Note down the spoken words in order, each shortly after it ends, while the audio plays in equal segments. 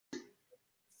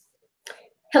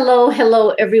Hello, hello,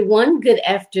 everyone. Good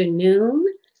afternoon.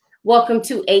 Welcome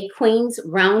to A Queen's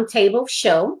Roundtable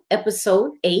Show,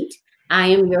 Episode 8. I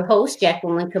am your host,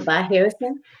 Jacqueline Kabah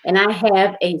Harrison, and I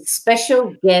have a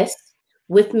special guest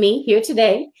with me here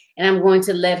today. And I'm going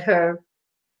to let her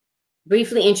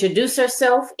briefly introduce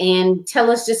herself and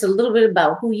tell us just a little bit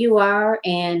about who you are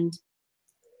and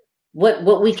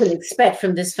what we can expect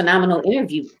from this phenomenal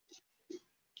interview.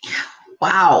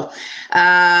 Wow.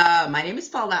 My name is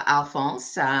Paula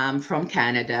Alphonse. I'm from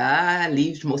Canada. I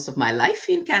lived most of my life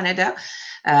in Canada.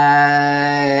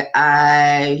 I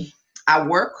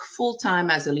work full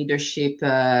time as a leadership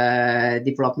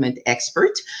development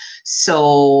expert. So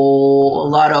a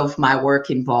lot of my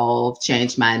work involved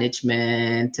change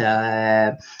management,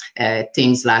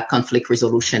 things like conflict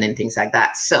resolution and things like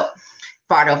that. So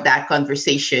part of that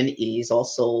conversation is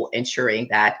also ensuring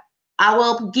that I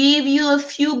will give you a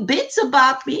few bits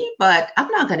about me, but I'm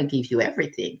not going to give you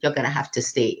everything. You're going to have to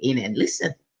stay in and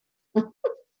listen.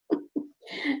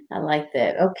 I like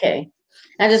that. Okay.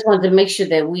 I just wanted to make sure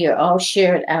that we are all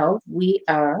shared out. We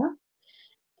are.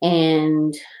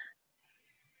 And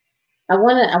I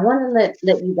want to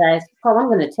let you guys, Paul, I'm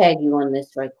going to tag you on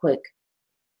this right quick.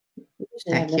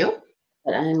 Thank you.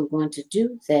 But I'm going to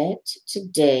do that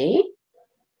today.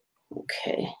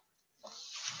 Okay.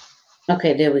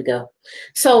 Okay, there we go.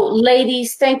 So,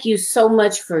 ladies, thank you so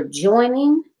much for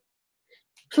joining.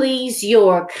 Please,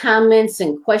 your comments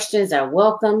and questions are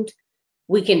welcomed.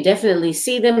 We can definitely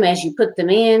see them as you put them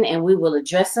in, and we will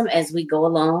address them as we go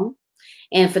along.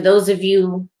 And for those of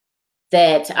you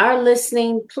that are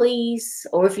listening, please,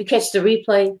 or if you catch the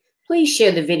replay, please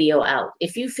share the video out.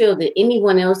 If you feel that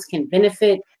anyone else can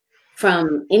benefit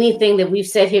from anything that we've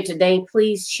said here today,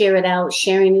 please share it out.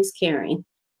 Sharing is caring.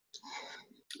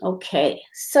 Okay,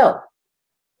 so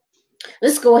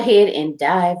let's go ahead and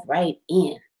dive right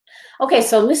in. Okay,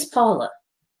 so Miss Paula.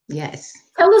 Yes.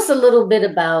 Tell us a little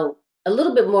bit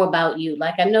more about you.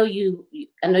 Like I know you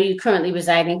currently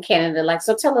reside in Canada. Like,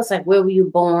 so tell us, like, where were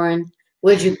you born?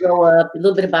 Where'd you grow up? A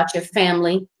little bit about your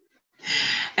family.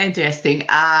 Interesting.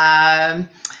 I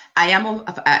am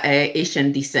of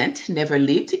Asian descent, never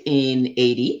lived in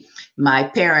Haiti. My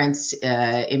parents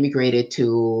immigrated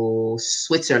to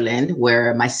Switzerland,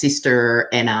 where my sister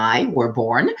and I were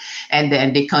born. And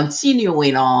then they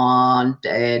continuing on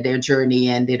their journey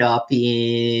ended up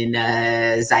in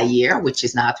Zaire, which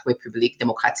is now République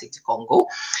Démocratique du Congo,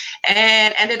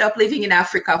 and ended up living in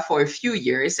Africa for a few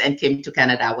years and came to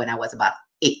Canada when I was about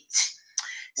 8.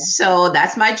 So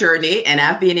that's my journey. And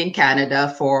I've been in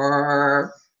Canada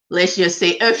for, let's just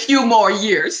say, a few more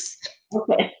years.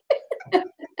 Okay.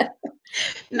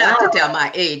 Not to tell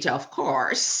my age, of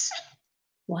course.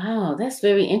 Wow, that's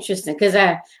very interesting because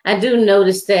I do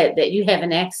notice that you have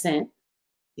an accent.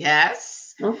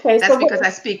 Yes. Okay. That's because I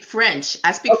speak French.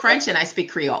 I speak French and I speak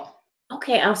Creole.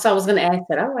 Okay. So I was going to ask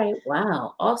that. All right.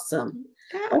 Wow. Awesome.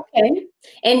 Okay.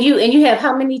 And you have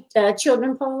how many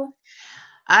children, Paula?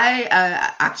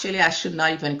 I should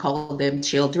not even call them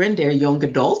children. They're young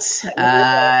adults,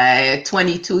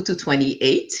 22 to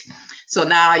 28. So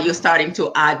now you're starting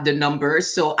to add the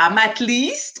numbers. So I'm at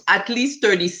least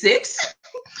 36.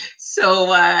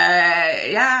 So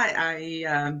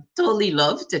I totally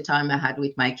love the time I had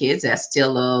with my kids. I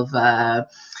still love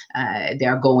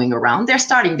they're going around. They're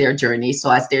starting their journey.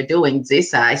 So as they're doing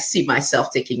this, I see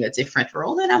myself taking a different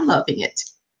role and I'm loving it.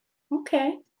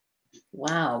 Okay.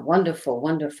 Wow. Wonderful.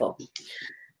 Wonderful.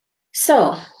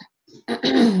 So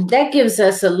that gives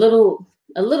us a little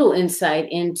insight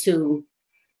into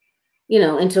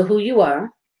who you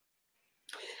are.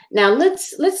 Now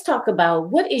let's talk about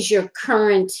what is your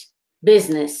current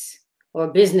business or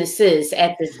businesses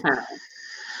at this time.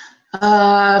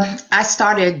 I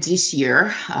started this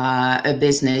year a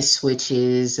business which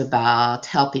is about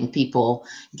helping people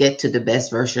get to the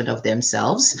best version of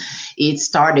themselves. It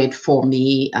started for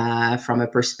me from a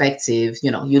perspective,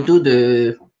 you do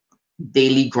the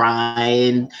daily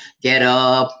grind, get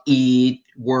up, eat,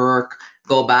 work,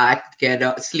 go back, get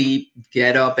up, sleep,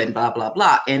 get up, and blah, blah,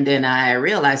 blah. And then I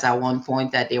realized at one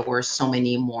point that there were so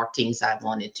many more things I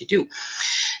wanted to do.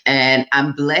 And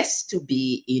I'm blessed to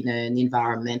be in an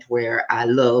environment where I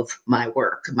love my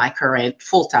work. My current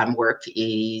full-time work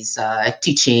is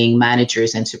teaching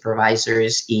managers and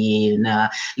supervisors in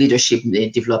leadership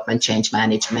development, change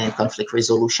management, conflict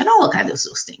resolution, all kinds of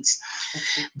those things.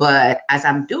 Okay. But as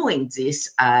I'm doing this,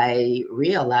 I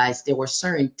realized there were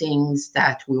certain things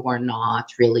that we were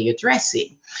not really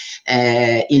addressing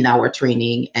in our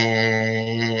training,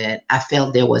 and I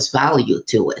felt there was value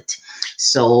to it.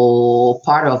 So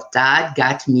part of that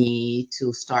got me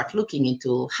to start looking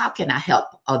into how can I help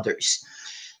others.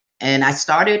 And I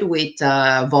started with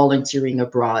volunteering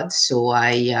abroad. So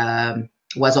I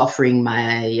was offering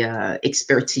my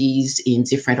expertise in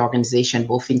different organizations,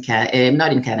 both in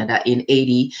not in Canada, in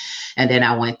Haiti, and then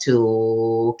I went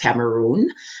to Cameroon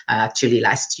actually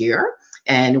last year.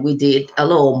 And we did a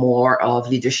little more of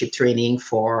leadership training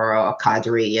for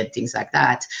cadre and things like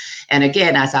that. And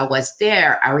again, as I was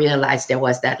there, I realized there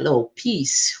was that little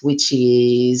piece, which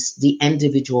is the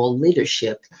individual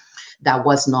leadership that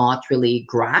was not really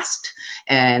grasped.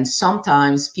 And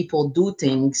sometimes people do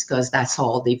things because that's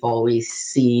all they've always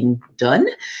seen done,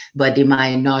 but they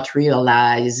might not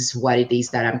realize what it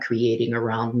is that I'm creating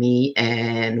around me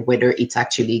and whether it's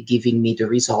actually giving me the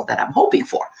result that I'm hoping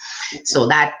for. So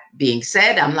that being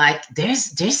said, I'm like,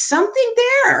 there's something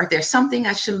there. There's something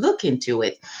I should look into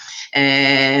it.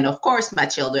 And of course, my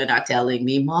children are telling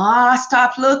me, Ma,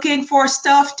 stop looking for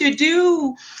stuff to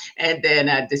do. And then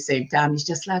at the same time, it's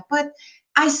just like, but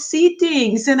I see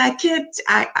things and I can't,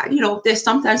 there's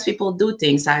sometimes people do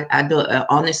things. I do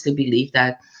honestly believe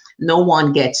that no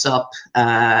one gets up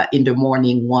in the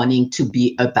morning wanting to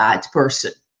be a bad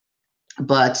person.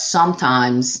 But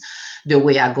sometimes the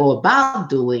way I go about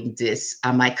doing this,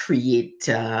 I might create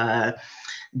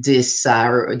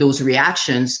those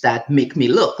reactions that make me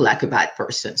look like a bad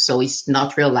person. So it's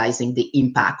not realizing the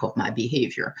impact of my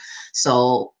behavior.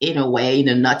 So in a way, in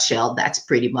a nutshell, that's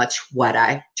pretty much what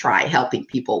I try helping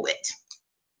people with.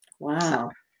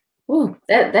 Wow. Ooh,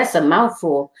 that's a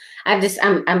mouthful.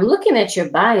 I'm looking at your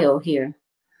bio here,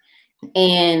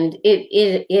 and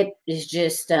it is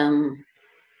just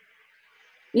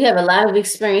you have a lot of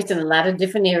experience in a lot of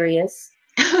different areas.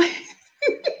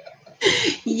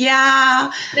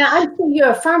 Yeah. Now I see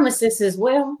you're a pharmacist as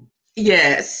well.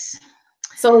 Yes.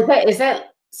 So is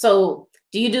that so?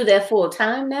 Do you do that full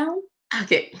time now?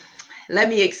 Okay. Let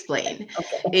me explain.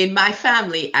 Okay. In my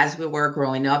family, as we were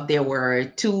growing up, there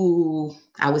were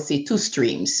I would say two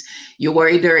streams. You were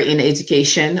either in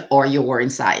education or you were in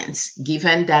science.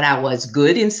 Given that I was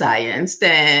good in science,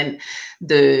 then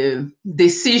the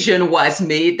decision was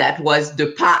made that was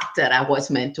the path that I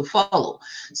was meant to follow.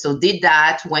 So did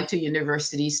that, went to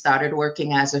university, started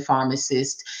working as a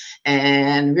pharmacist,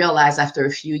 and realized after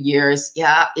a few years,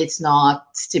 yeah, it's not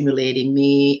stimulating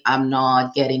me. I'm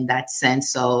not getting that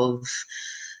sense of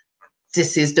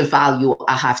this is the value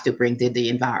I have to bring to the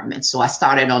environment. So I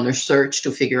started on a search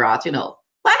to figure out,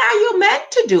 what are you meant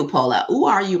to do, Paula? Who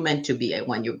are you meant to be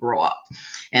when you grow up?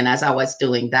 And as I was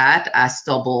doing that, I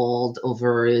stumbled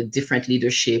over different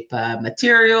leadership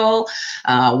material,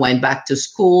 went back to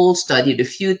school, studied a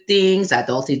few things,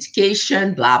 adult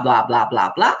education, blah, blah, blah,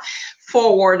 blah, blah.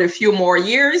 Forward a few more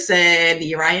years, and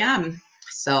here I am.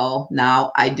 So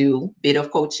now I do a bit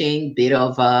of coaching, bit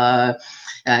of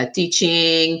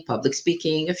teaching, public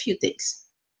speaking, a few things.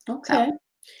 Okay. So.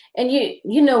 And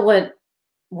you know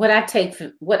what I take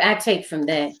from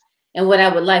that, and what I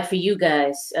would like for you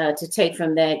guys to take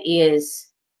from that is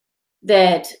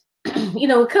that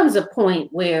it comes a point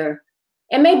where,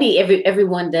 and maybe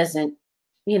everyone doesn't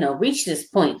reach this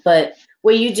point, but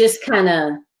where you just kind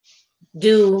of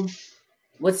do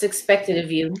what's expected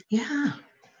of you. Yeah.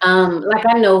 Like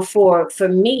I know for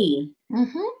me,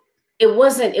 mm-hmm. it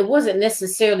wasn't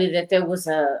necessarily that there was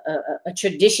a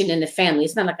tradition in the family.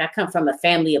 It's not like I come from a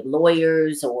family of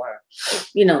lawyers or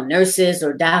nurses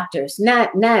or doctors. Not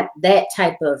that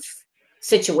type of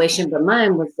situation, but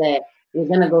mine was that you're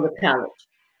gonna go to college.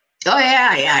 Oh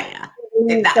yeah.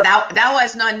 That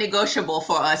was non-negotiable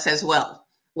for us as well.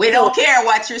 We don't care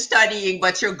what you're studying,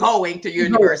 but you're going to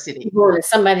university. You're going to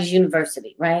somebody's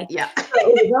university, right? Yeah. So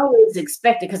it was always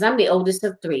expected, because I'm the oldest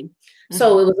of three. Mm-hmm.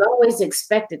 So it was always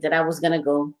expected that I was going to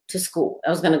go to school.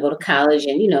 I was going to go to college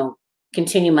and,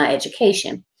 continue my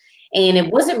education. And it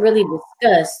wasn't really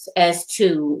discussed as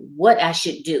to what I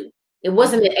should do. It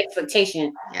wasn't an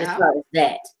expectation as far as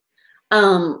that.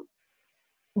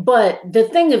 But the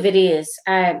thing of it is,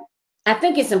 I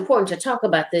think it's important to talk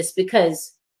about this,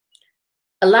 because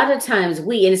a lot of times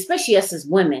and especially us as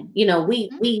women,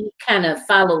 we kind of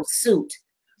follow suit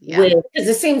with, because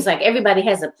it seems like everybody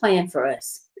has a plan for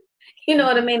us. You know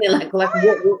what I mean? And like what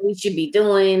we should be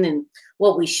doing and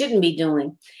what we shouldn't be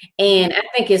doing. And I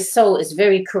think it's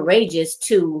very courageous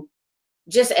to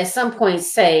just at some point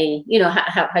say,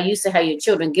 how you say how your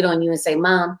children get on you and say,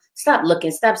 Mom, stop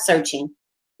looking, stop searching.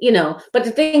 But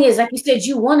the thing is, like you said,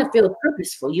 you want to feel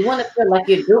purposeful. You want to feel like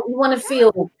you want to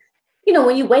feel,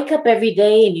 when you wake up every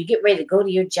day and you get ready to go to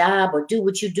your job or do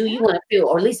what you do, you want to feel,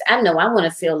 or at least I know I want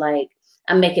to feel like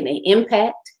I'm making an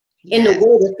impact in the way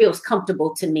that feels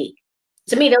comfortable to me.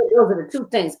 To me, those are the two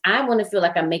things. I want to feel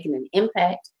like I'm making an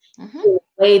impact in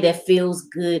a way that feels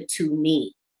good to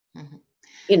me.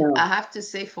 You know. I have to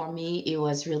say, for me, it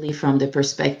was really from the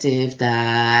perspective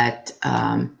that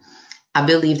I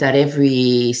believe that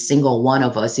every single one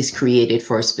of us is created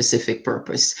for a specific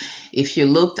purpose. If you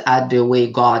looked at the way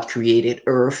God created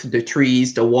earth, the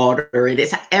trees, the water, it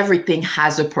is everything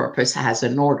has a purpose, has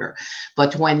an order.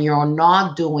 But when you're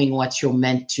not doing what you're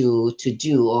meant to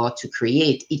do or to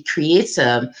create, it creates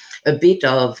a bit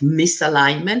of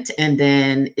misalignment, and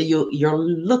then you're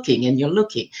looking and you're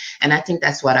looking. And I think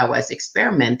that's what I was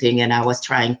experimenting and I was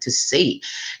trying to see.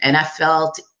 And I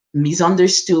felt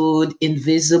misunderstood,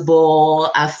 invisible.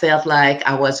 I felt like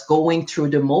I was going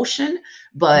through the motion,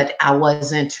 but I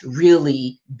wasn't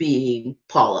really being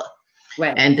Paula.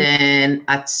 Right. And then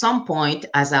at some point,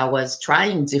 as I was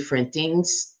trying different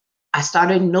things, I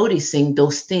started noticing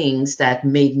those things that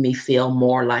made me feel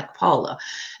more like Paula.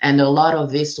 And a lot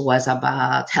of this was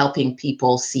about helping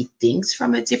people see things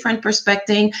from a different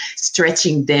perspective,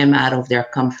 stretching them out of their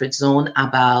comfort zone,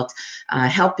 about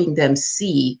helping them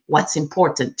see what's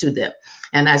important to them.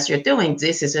 And as you're doing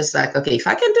this, it's just like, okay, if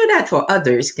I can do that for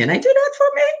others, can I do that for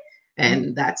me?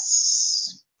 And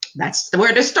that's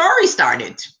where the story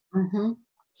started. Mm-hmm.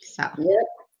 So. Yep.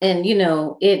 And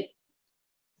it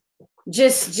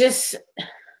just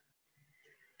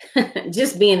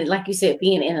just being, like you said,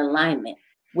 being in alignment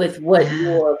with what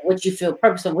Yeah. you feel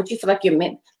purposeful, what you feel like you're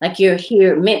meant, like you're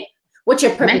here meant, what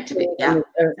your purpose Meant to is be, on yeah. this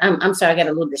earth. I'm sorry, I got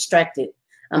a little distracted.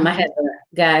 I have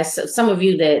guys, so some of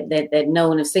you that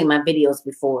know and have seen my videos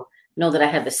before know that I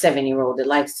have a 7-year-old that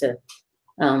likes to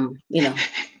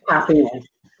pop in.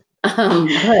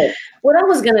 But what I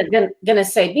was gonna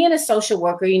say, being a social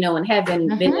worker, and having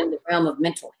been in the realm of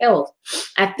mental health,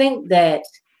 I think that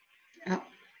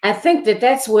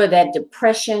that's where that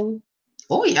depression,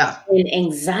 Oh yeah, and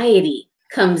anxiety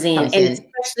comes in, comes and in.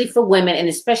 especially for women, and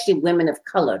especially women of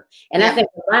color. And I Yeah. think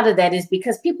a lot of that is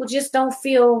because people just don't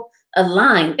feel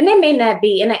aligned, and they may not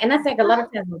be. And I think a lot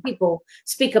of times when people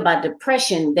speak about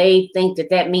depression, they think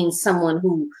that means someone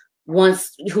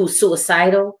who's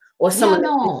suicidal, or Yeah, someone that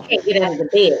just no. can't get out of the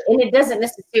bed. And it doesn't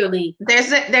necessarily.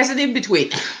 There's an in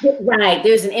between. Right.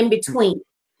 There's an in between,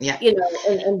 Yeah.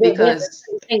 and there's Because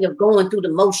a thing of going through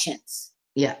the motions,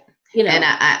 yeah. you And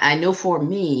know. I know for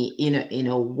me, in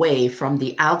a way, from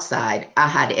the outside, I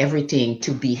had everything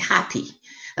to be happy.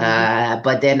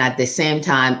 But then at the same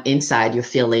time, inside, you're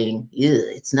feeling, "Ew,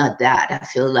 it's not that. I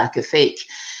feel like a fake."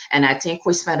 And I think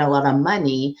we spend a lot of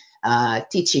money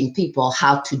teaching people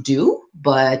how to do,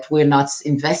 but we're not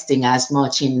investing as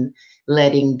much in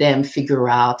letting them figure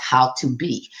out how to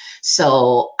be.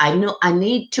 So I know I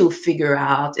need to figure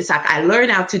out, it's like I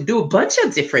learned how to do a bunch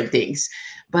of different things,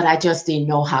 but I just didn't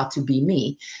know how to be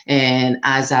me. And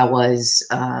as I was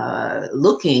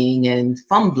looking and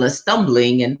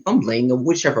stumbling and fumbling, or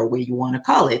whichever way you want to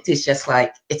call it, it's just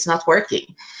like, it's not working.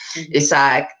 It's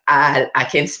like, I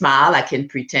can smile, I can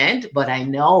pretend, but I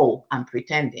know I'm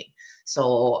pretending.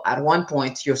 So at one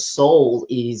point, your soul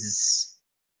is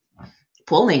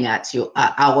pulling at you.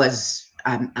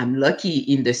 I'm lucky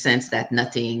in the sense that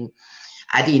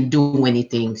I didn't do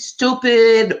anything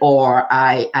stupid, or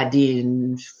I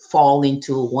didn't fall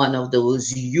into one of those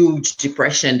huge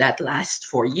depression that lasts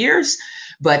for years.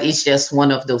 But it's just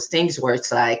one of those things where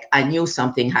it's like I knew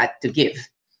something had to give.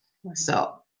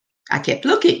 So I kept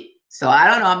looking. So I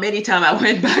don't know how many times I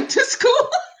went back to school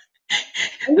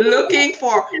looking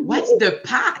for what's the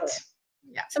path.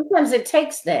 Yeah. Sometimes it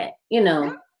takes that,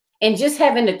 and just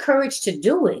having the courage to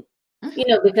do it,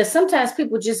 because sometimes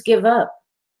people just give up.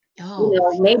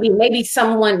 Oh, Maybe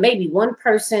one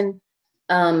person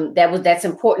that's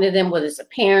important to them, whether it's a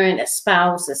parent, a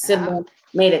spouse, a yeah. sibling,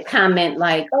 made a comment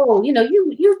like, "Oh, you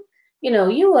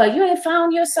ain't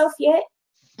found yourself yet."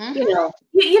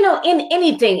 In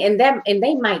anything, and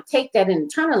they might take that and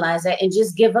internalize that and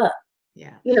just give up.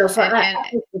 Yeah. So I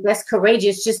think that's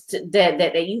courageous, just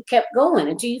that you kept going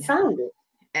until you found it.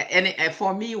 And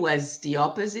for me, it was the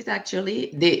opposite,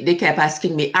 actually. They kept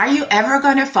asking me, "Are you ever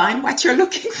going to find what you're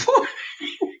looking for?"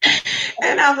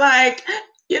 And I'm like,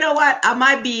 you know what? I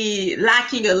might be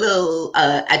lacking a little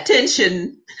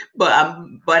attention, but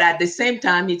at the same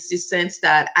time, it's the sense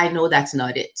that I know that's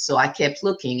not it. So I kept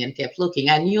looking and kept looking.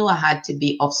 I knew I had to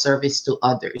be of service to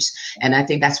others, and I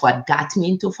think that's what got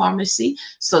me into pharmacy.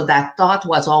 So that thought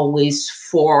was always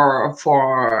for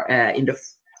in the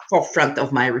forefront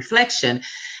of my reflection.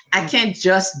 I can't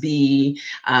just be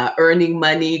earning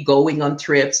money, going on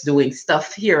trips, doing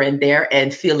stuff here and there,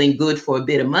 and feeling good for a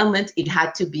bit of moment. It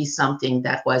had to be something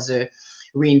that was a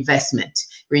reinvestment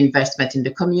in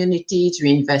the communities,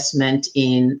 reinvestment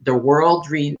in the world.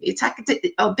 It's like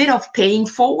a bit of paying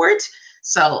forward.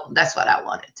 So that's what I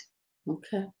wanted.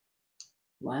 Okay.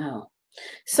 Wow.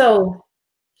 So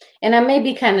and I may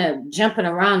be kind of jumping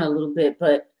around a little bit,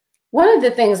 but one of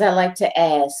the things I like to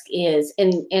ask is,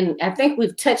 and I think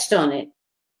we've touched on it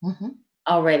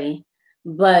already,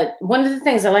 but one of the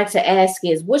things I like to ask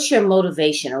is, what's your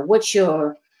motivation, or what's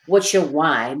your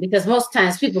why? Because most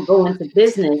times people go into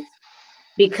business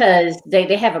because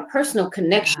they have a personal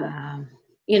connection, Um,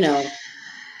 you know.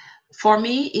 For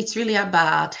me, it's really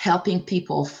about helping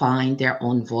people find their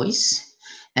own voice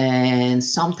and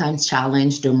sometimes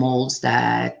challenge the molds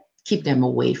that keep them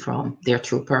away from their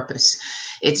true purpose.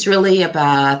 It's really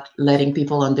about letting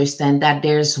people understand that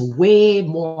there's way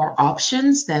more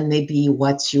options than maybe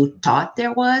what you thought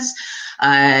there was.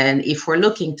 And if we're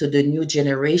looking to the new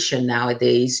generation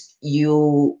nowadays,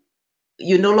 you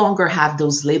no longer have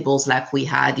those labels like we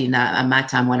had in my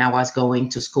time when I was going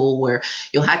to school, where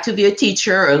you had to be a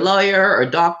teacher, a lawyer, a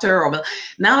doctor. Or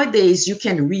nowadays, you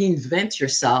can reinvent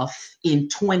yourself in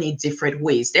 20 different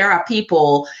ways. There are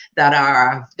people that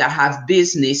have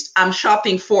business. I'm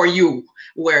shopping for you,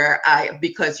 where I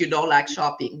because you don't like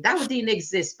shopping. That didn't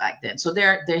exist back then. So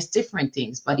there's different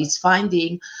things, but it's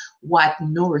finding what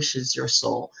nourishes your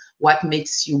soul, what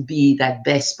makes you be that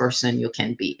best person you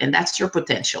can be, and that's your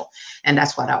potential. And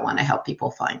that's what I want to help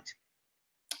people find.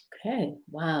 Okay,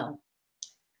 wow.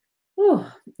 Whew.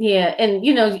 Yeah, and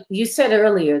you said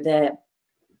earlier that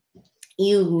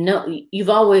you've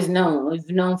always known, you've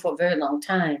known for a very long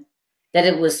time that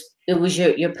it was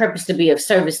your purpose to be of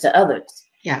service to others.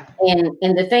 Yeah.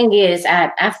 And the thing is,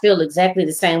 I feel exactly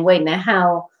the same way. Now,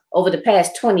 how over the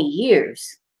past 20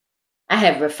 years I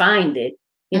have refined it,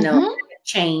 Mm-hmm.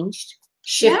 changed,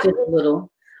 Yeah. shifted a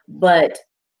little, but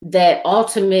that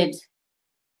ultimate,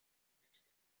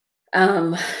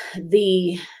 um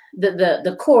the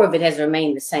the core of it has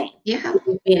remained the same, Yeah.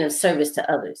 being of service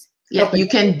to others, Yeah, helping you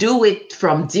others. can do it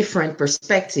from different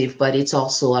perspective, but it's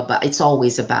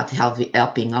always about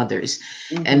helping others.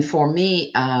 And Hmm. for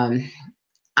me,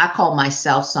 I call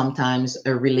myself sometimes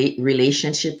a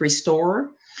relationship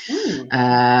restorer,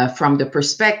 Mm. from the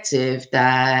perspective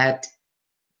that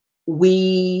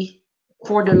we,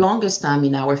 for the longest time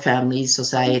in our families,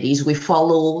 societies, we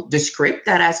follow the script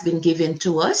that has been given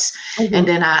to us. And Hmm.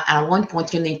 then at one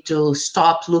point, you need to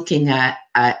stop looking at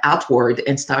outward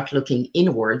and start looking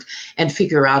inward and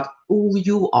figure out who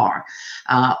you are,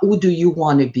 who do you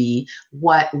want to be,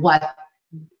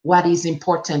 what is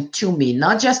important to me,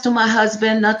 not just to my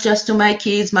husband, not just to my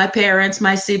kids, my parents,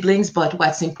 my siblings, but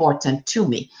what's important to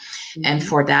me. And Hmm.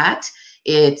 for that,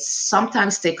 it's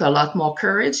sometimes take a lot more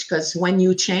courage, because when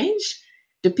you change,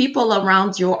 the people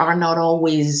around you are not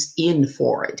always in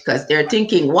for it, because they're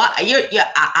thinking, "What?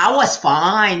 I was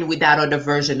fine with that other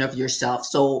version of yourself,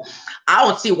 so I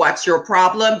don't see what's your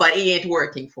problem, but it ain't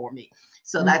working for me."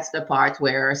 So that's the part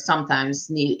where sometimes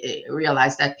need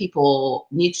realize that people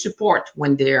need support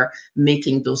when they're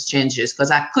making those changes.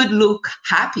 Because I could look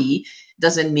happy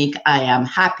doesn't mean I am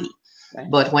happy. Right.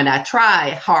 But when I try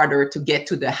harder to get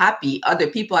to the happy, other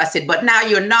people I said, but now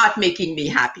you're not making me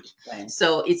happy. Right.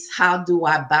 So it's how do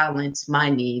I balance my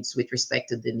needs with respect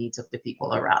to the needs of the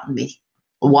people around me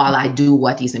while I do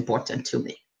what is important to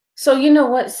me. So you know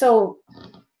what? So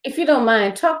if you don't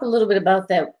mind, talk a little bit about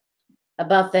that.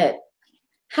 About that.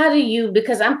 How do you?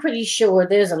 Because I'm pretty sure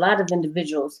there's a lot of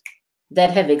individuals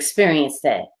that have experienced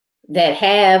that, that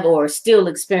have or still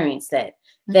experience that.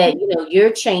 That Mm-hmm.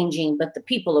 you're changing, but the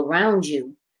people around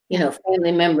you, Yeah.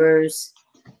 family members,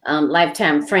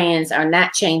 lifetime friends, are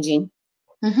not changing,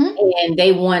 Mm-hmm. and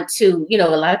they want to. A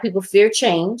lot of people fear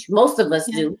change. Most of us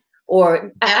Yeah. do,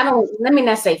 or I Yeah. don't. Let me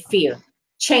not say fear.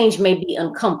 Change may be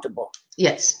uncomfortable,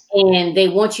 Yes. and they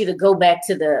want you to go back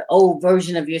to the old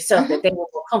version of yourself that Mm-hmm. they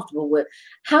were more comfortable with.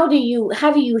 How do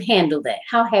you handle that?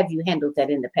 How have you handled that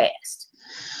in the past?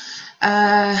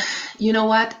 Uh, you know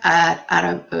what?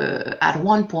 At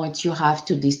one point, you have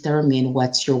to determine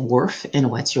what's your worth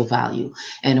and what's your value,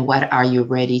 and what are you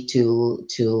ready to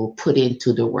put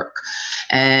into the work.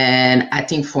 And I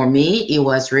think for me, it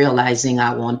was realizing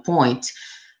at one point,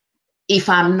 if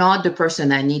I'm not the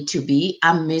person I need to be,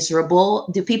 I'm miserable.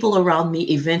 The people around me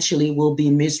eventually will be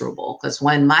miserable, because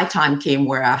when my time came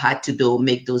where I had to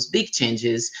make those big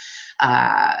changes,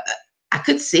 uh, I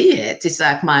could see it. It's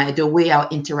like the way I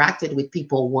interacted with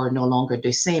people were no longer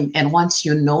the same. And once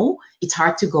you know, it's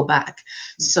hard to go back.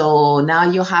 So now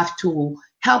you have to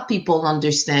help people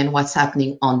understand what's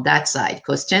happening on that side,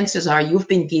 because chances are you've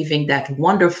been giving that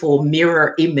wonderful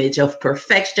mirror image of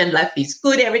perfection. Life is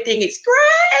good, everything is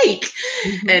great,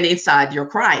 Mhm. and inside you're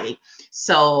crying.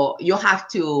 So you have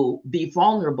to be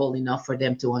vulnerable enough for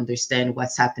them to understand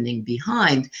what's happening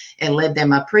behind, and let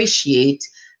them appreciate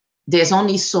there's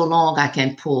only so long I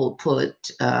can prolong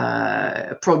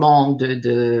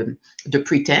the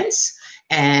pretense.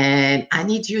 And I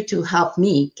need you to help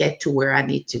me get to where I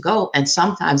need to go. And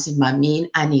sometimes it might mean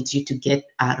I need you to get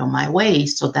out of my way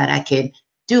so that I can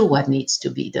do what needs to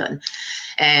be done.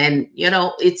 And,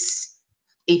 it's,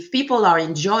 if people are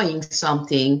enjoying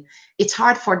something, it's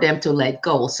hard for them to let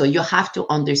go. So you have to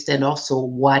understand also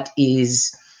what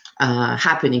is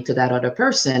happening to that other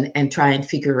person and try and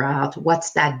figure out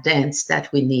what's that dance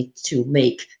that we need to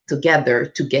make together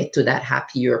to get to that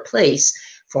happier place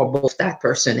for both that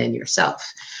person and yourself.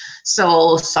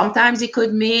 So sometimes it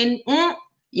could mean,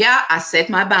 yeah, I set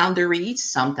my boundaries.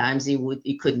 Sometimes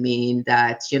it could mean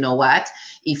that, you know what,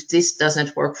 if this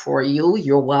doesn't work for you,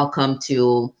 you're welcome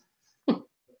to,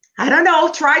 I don't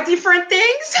know, try different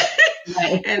things.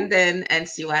 Right. and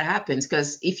see what happens.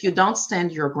 Because if you don't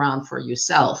stand your ground for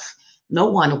yourself, no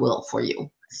one will for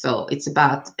you. So it's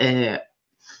about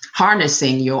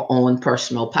harnessing your own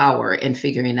personal power and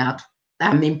figuring out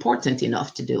I'm important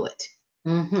enough to do it.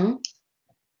 Mm-hmm.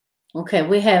 Okay,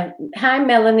 we have, hi,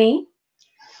 Melanie.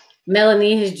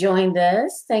 Melanie has joined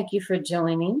us. Thank you for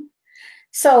joining.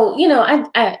 So,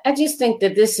 I just think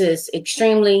that this is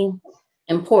extremely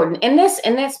important. And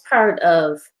that's part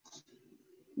of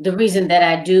the reason that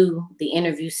I do the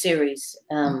interview series,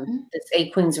 this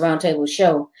 8 Queens Roundtable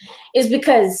show, is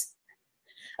because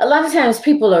a lot of times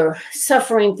people are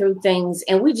suffering through things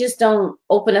and we just don't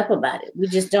open up about it. We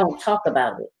just don't talk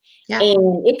about it. Yeah.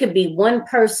 And it could be one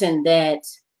person that,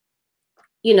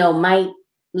 might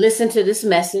listen to this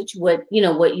message, what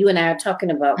you and I are talking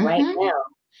about right now,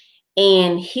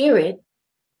 and hear it.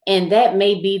 And that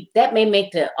may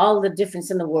make all the difference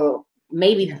in the world.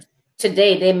 Maybe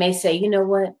today they may say, you know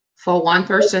what? For one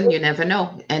person, you never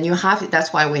know. And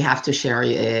that's why we have to share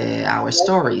our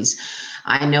stories.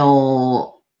 I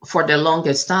know for the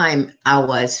longest time, I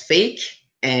was fake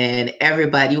and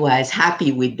everybody was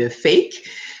happy with the fake.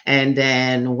 And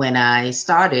then when I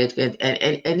started, and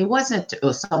it wasn't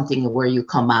something where you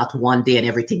come out one day and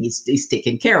everything is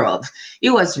taken care of. It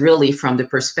was really from the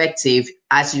perspective,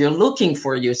 as you're looking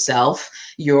for yourself,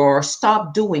 you're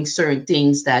stop doing certain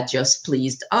things that just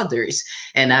pleased others.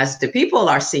 And as the people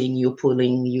are seeing you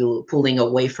pulling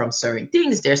away from certain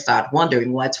things, they start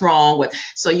wondering what's wrong.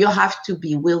 So you have to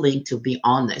be willing to be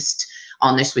honest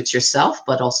with yourself,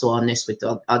 but also honest with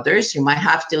others. You might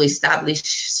have to establish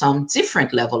some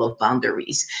different level of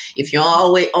boundaries. If you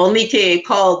only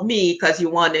called me because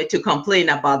you wanted to complain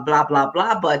about blah, blah,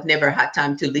 blah, but never had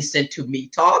time to listen to me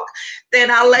talk, then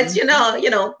I'll let you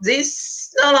know,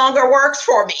 this no longer works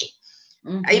for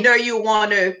me. Either you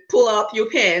want to pull up your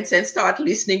pants and start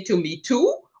listening to me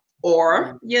too,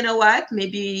 or you know what,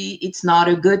 maybe it's not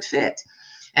a good fit.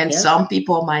 And some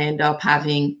people might end up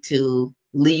having to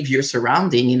leave your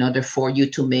surrounding in order for you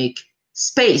to make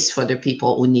space for the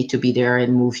people who need to be there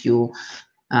and move you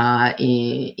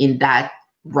in that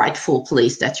rightful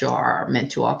place that you are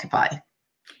meant to occupy.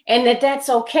 And that's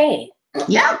okay.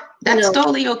 Yeah, that's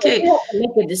totally okay. You have to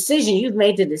make a decision. You've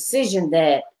made the decision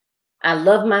that I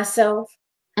love myself.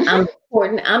 I'm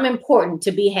important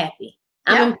to be happy.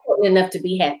 I'm important enough to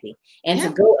be happy and to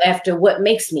go after what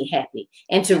makes me happy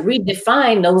and to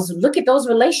redefine look at those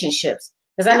relationships.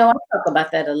 Because I know I talk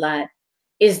about that a lot,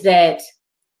 is that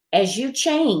as you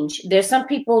change, there's some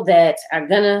people that are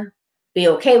going to be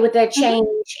okay with that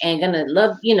change and going to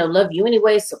love you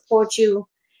anyway, support you,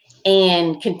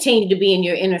 and continue to be in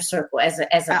your inner circle as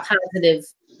a positive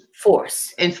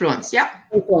force. Influence.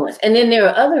 And then there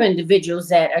are other individuals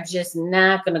that are just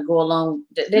not going to go along.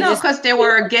 Because they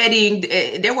were getting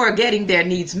their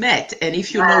needs met. And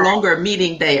if you're no longer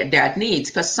meeting their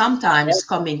needs, because sometimes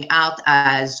coming out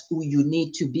as who you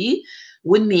need to be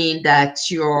would mean that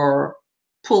you're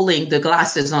pulling the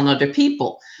glasses on other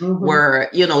people, where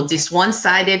this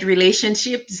one-sided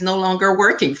relationship is no longer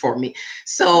working for me.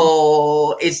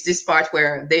 So it's this part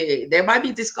where there might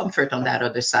be discomfort on that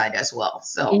other side as well.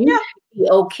 So you have to be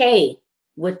okay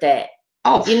with that.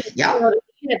 You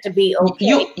have to be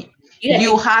okay.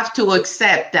 You have to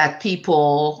accept that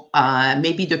people,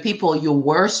 maybe the people you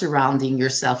were surrounding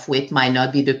yourself with might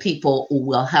not be the people who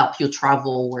will help you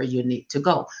travel where you need to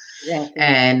go. Exactly.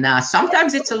 And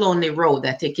sometimes it's a lonely road.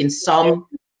 I think in some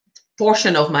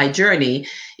portion of my journey,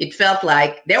 it felt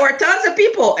like there were tons of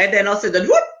people, and then all of a sudden,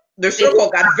 whoop, the circle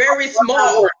got very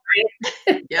small.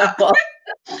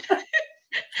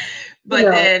 But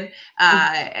then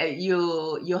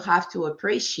you have to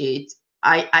appreciate.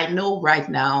 I know right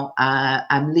now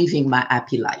I'm living my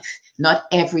happy life. Not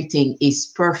everything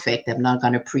is perfect. I'm not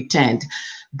going to pretend,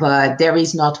 but there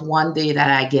is not one day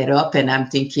that I get up and I'm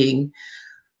thinking,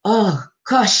 oh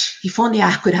gosh, if only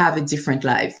I could have a different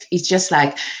life. It's just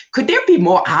like, could there be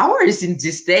more hours in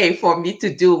this day for me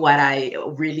to do what I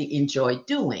really enjoy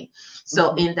doing?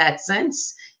 So in that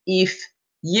sense, if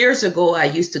years ago I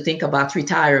used to think about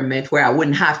retirement where I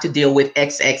wouldn't have to deal with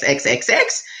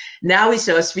XXXXX, now it's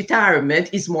just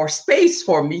retirement is more space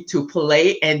for me to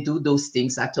play and do those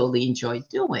things I totally enjoy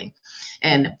doing.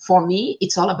 And for me,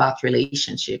 it's all about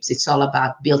relationships. It's all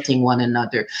about building one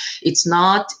another. It's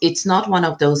not one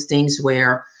of those things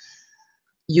where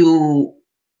you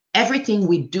everything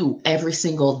we do every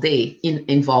single day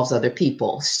involves other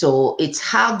people. So it's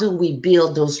how do we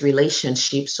build those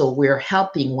relationships so we're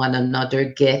helping one another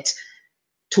get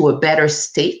to a better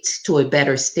state, to a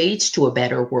better stage, to a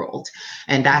better world.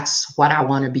 And that's what I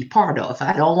want to be part of.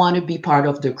 I don't want to be part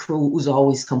of the crew who's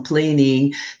always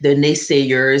complaining, the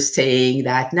naysayers saying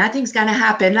that nothing's going to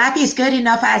happen. Life is good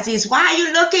enough as is. Why are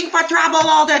you looking for trouble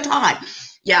all the time?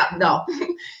 Yeah, no,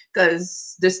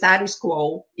 because the status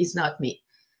quo is not me.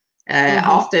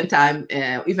 Oftentimes,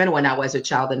 even when I was a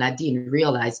child and I didn't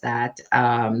realize that,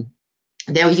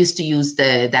 they used to use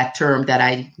that term that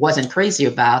I wasn't crazy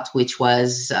about, which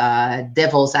was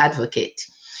devil's advocate.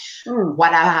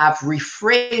 What I have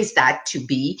rephrased that to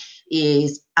be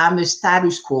is I'm a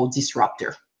status quo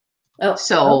disruptor.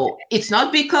 It's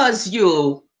not because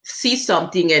you see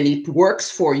something and it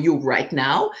works for you right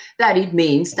now that it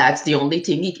means that's the only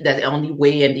thing, that the only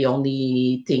way and the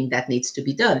only thing that needs to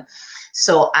be done.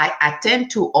 So I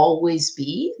tend to always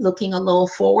be looking a little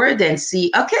forward and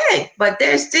see, okay, but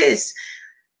there's this.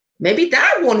 Maybe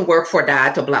that won't work for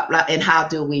that or blah, blah. And how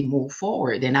do we move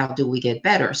forward and how do we get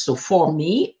better? So for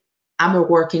me, I'm a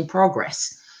work in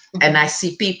progress and I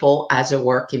see people as a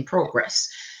work in progress.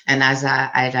 And as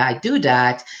I do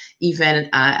that, even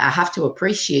I have to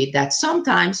appreciate that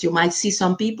sometimes you might see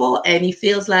some people and it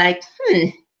feels like,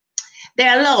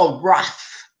 they're a little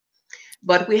rough.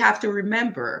 But we have to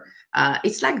remember,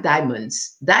 it's like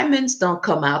diamonds. Diamonds don't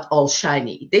come out all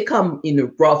shiny. They come in a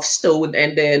rough stone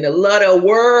and then a lot of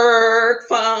work,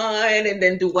 fine, and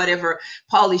then do whatever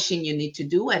polishing you need to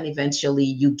do. And eventually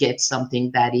you get something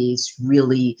that is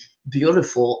really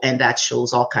beautiful and that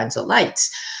shows all kinds of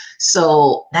lights.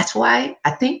 So that's why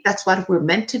I think that's what we're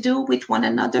meant to do with one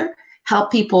another.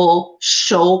 Help people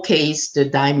showcase the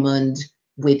diamond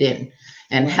within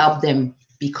and help them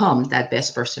become that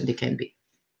best person they can be.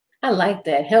 I like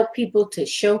that. Help people to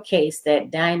showcase that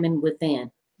diamond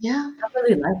within. Yeah. I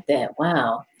really like that.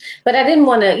 Wow. But I didn't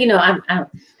want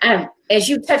to, I'm as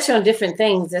you touch on different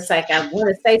things, it's like I want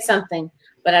to say something,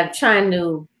 but I'm trying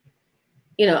to,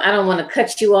 I don't want to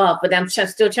cut you off, but I'm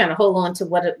still trying to hold on to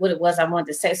what it was I wanted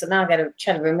to say. So now I got to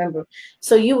try to remember.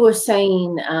 So you were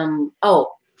saying,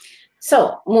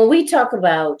 so when we talk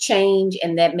about change,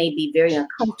 and that may be very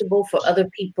uncomfortable for other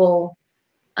people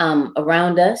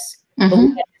around us, but we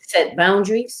have to set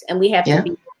boundaries and we have to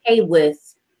be okay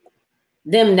with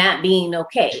them not being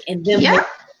okay and them making the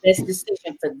best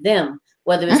decision for them,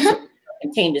 whether it's to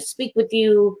continue to speak with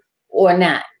you or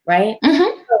not, right?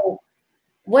 So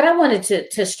what I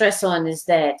wanted to stress on is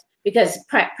that because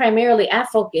primarily I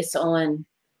focus on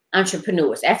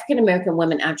entrepreneurs, African-American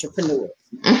women entrepreneurs.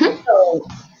 So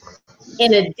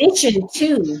in addition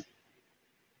to,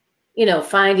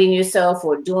 finding yourself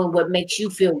or doing what makes you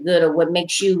feel good or what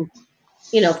makes you,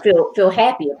 feel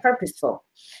happy or purposeful,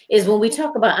 is when we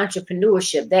talk about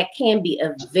entrepreneurship, that can be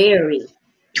a very,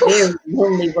 very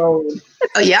lonely road.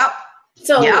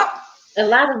 So a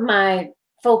lot of my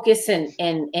focus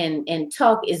and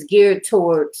talk is geared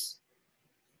towards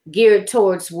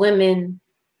women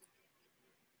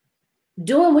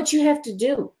doing what you have to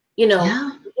do,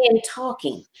 and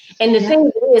talking. And the thing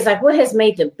is, like, what has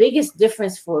made the biggest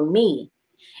difference for me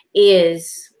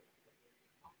is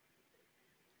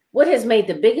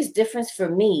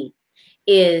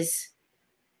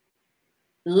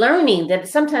learning that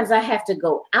sometimes I have to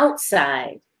go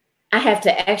outside. I have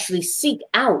to actually seek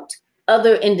out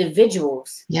other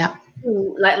individuals.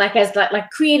 Who, like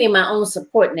creating my own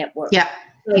support network.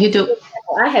 You do.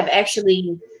 I have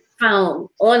actually found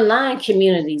online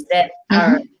communities that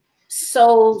are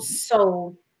so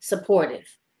supportive.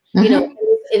 And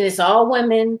it's all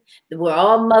women. We're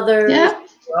all mothers.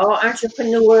 We're all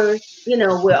entrepreneurs.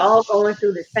 We're all going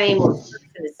through the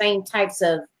same types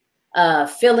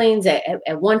of feelings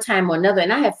at one time or another.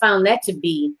 And I have found that to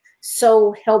be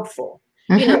so helpful.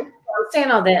 I'm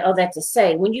saying all that to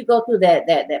say, when you go through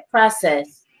that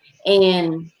process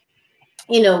and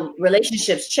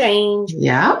relationships change,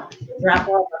 drop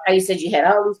off. How you said you had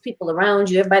all these people around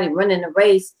you, everybody running the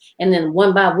race, and then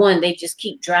one by one they just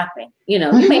keep dropping.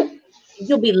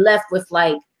 You'll be left with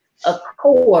like a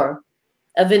core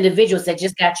of individuals that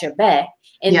just got your back,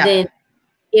 and then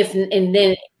if and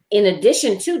then in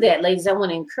addition to that, ladies, I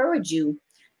want to encourage you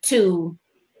to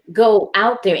go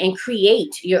out there and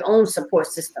create your own support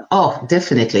system. Oh,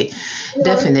 definitely, You know,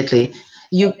 definitely.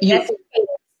 that's You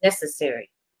necessary.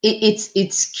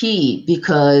 it's key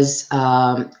because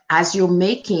as you're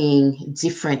making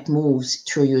different moves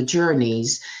through your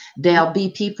journeys, there'll be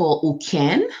people who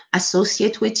can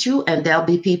associate with you, and there'll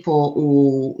be people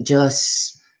who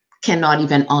just cannot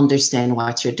even understand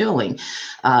what you're doing.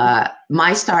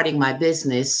 My starting my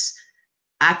business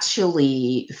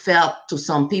actually felt to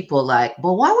some people like,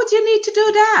 but why would you need to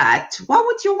do that? Why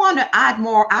would you want to add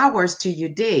more hours to your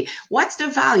day? What's the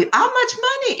value? How much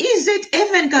money is it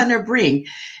even going to bring?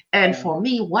 And for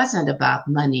me, it wasn't about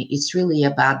money. It's really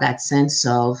about that sense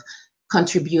of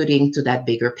contributing to that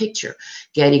bigger picture,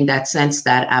 getting that sense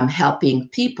that I'm helping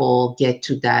people get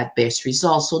to that best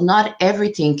result. So not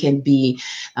everything can be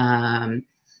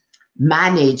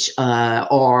managed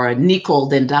or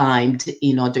nickel and dimed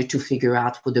in order to figure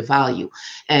out what the value.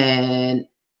 And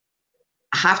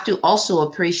I have to also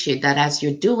appreciate that as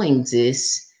you're doing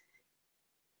this,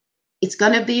 it's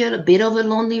going to be a bit of a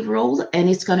lonely road, and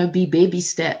it's going to be baby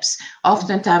steps.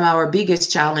 Oftentimes, our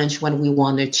biggest challenge when we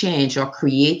want to change or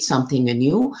create something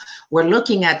new, we're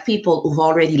looking at people who've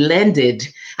already landed,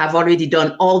 have already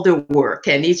done all the work,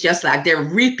 and it's just like they're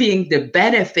reaping the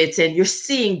benefits, and you're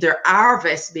seeing their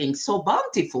harvest being so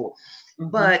bountiful.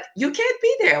 But you can't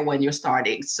be there when you're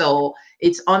starting. So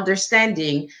it's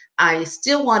understanding I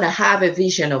still want to have a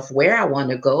vision of where I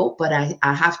want to go, but I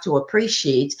have to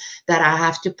appreciate that I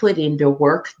have to put in the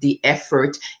work, the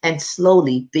effort, and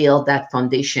slowly build that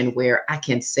foundation where I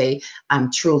can say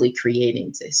I'm truly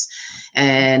creating this.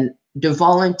 And the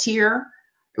volunteering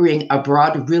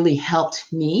abroad really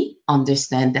helped me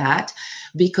understand that,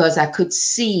 because I could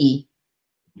see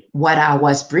what I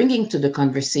was bringing to the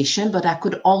conversation, but I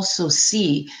could also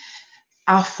see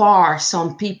how far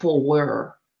some people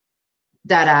were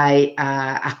that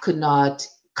I could not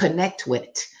connect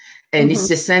with. And it's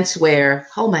the sense where,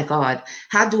 oh my God,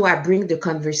 how do I bring the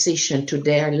conversation to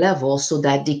their level so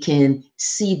that they can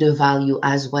see the value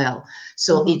as well?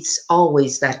 So it's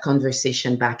always that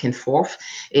conversation back and forth.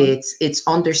 It's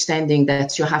understanding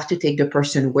that you have to take the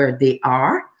person where they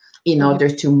are in order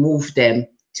to move them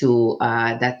to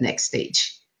that next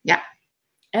stage. Yeah.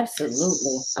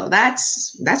 Absolutely. So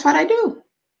that's what I do.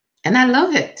 And I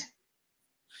love it.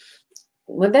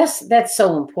 Well, that's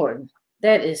so important.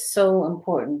 That is so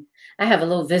important. I have a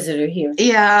little visitor here.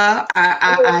 Yeah,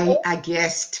 I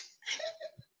guessed.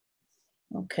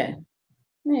 Okay.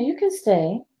 Yeah, you can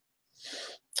stay.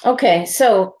 Okay,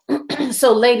 so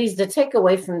so ladies, the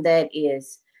takeaway from that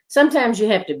is sometimes you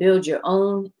have to build your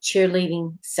own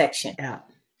cheerleading section. Yeah.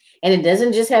 And it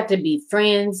doesn't just have to be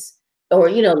friends or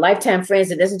lifetime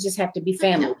friends. It doesn't just have to be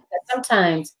family. No.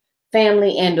 Sometimes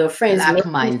family and or friends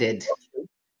Like-minded.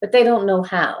 but they don't know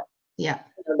how. Yeah.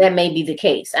 That may be the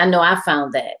case. I know I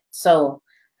found that. So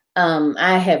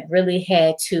I have really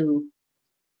had to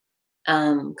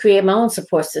create my own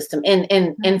support system. And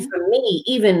for me,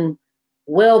 even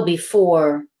well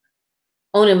before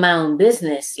owning my own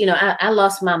business, I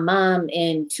lost my mom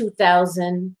in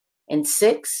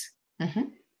 2006.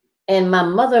 And my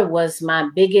mother was my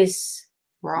biggest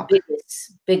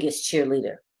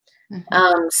cheerleader.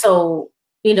 So,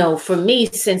 for me,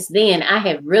 since then, I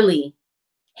have really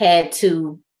had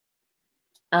to,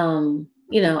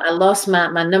 I lost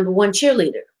my number one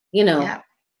cheerleader, Yeah.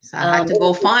 So I had to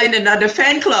go find another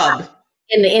fan club.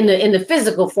 In the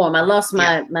physical form. I lost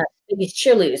my biggest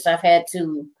cheerleader. So I've had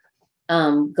to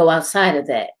go outside of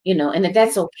that, and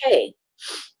that's okay.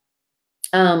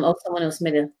 Someone else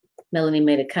Melanie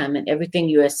made a comment. Everything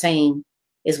you are saying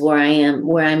is where I am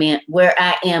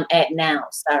at now.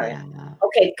 Sorry. Yeah.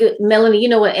 Okay, good. Melanie, you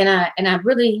know what? And I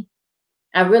really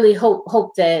hope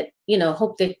that,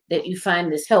 hope that you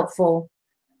find this helpful.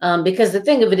 Because the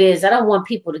thing of it is, I don't want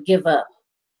people to give up,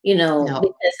 No.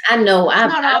 because I know it's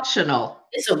not optional.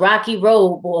 It's a rocky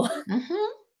road, boy.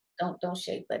 Don't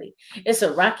shake, buddy. It's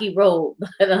a rocky road, but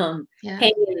hang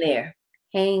in there.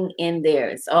 Hang in there.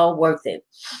 It's all worth it.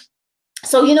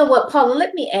 So you know what, Paula,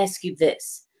 let me ask you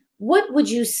this. What would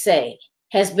you say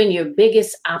has been your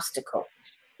biggest obstacle,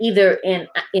 either in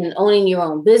owning your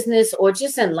own business or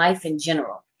just in life in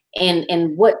general?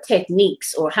 And what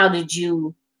techniques, or how did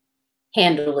you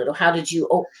handle it, or how did you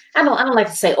I don't like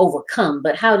to say overcome,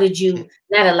 but how did you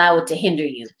not allow it to hinder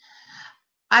you?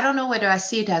 I don't know whether I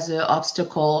see it as an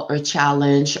obstacle or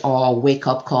challenge or a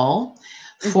wake-up call.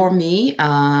 For me,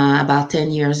 about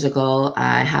 10 years ago,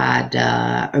 I had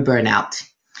a burnout.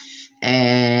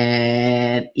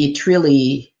 And it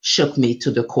really shook me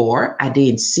to the core. I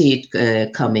didn't see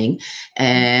it coming.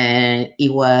 And I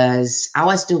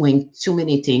was doing too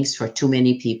many things for too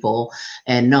many people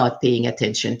and not paying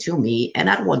attention to me. And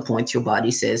at one point, your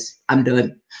body says, I'm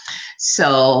done.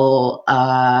 So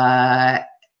that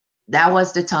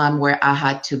was the time where I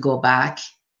had to go back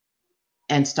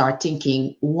and start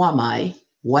thinking, who am I?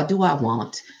 What do I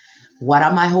want? What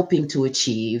am I hoping to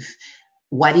achieve?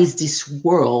 What is this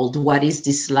world? What is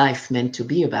this life meant to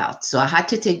be about? So I had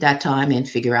to take that time and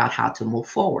figure out how to move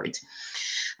forward.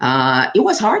 It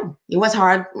was hard. It was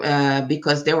hard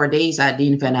because there were days I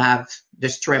didn't even have the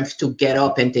strength to get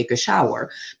up and take a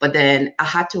shower. But then I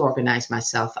had to organize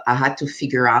myself. I had to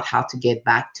figure out how to get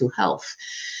back to health.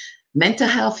 Mental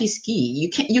health is key.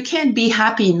 You can't be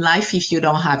happy in life if you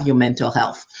don't have your mental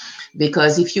health.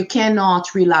 Because if you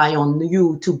cannot rely on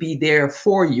you to be there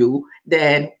for you,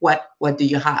 then what do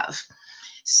you have?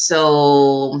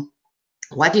 So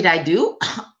what did I do?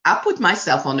 I put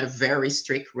myself on a very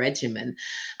strict regimen.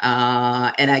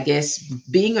 And I guess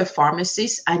being a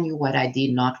pharmacist, I knew what I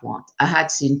did not want. I had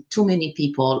seen too many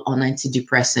people on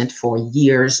antidepressant for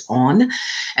years on,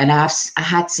 and I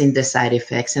had seen the side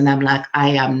effects. And I'm like, I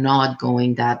am not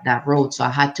going that road. So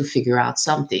I had to figure out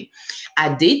something.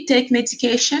 I did take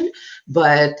medication,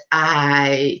 but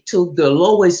I took the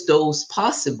lowest dose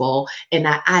possible and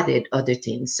I added other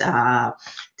things.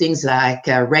 Things like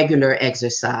regular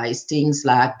exercise, things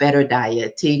like better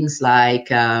diet, things like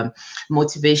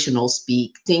motivational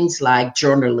speak, things like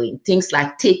journaling, things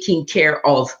like taking care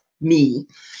of me,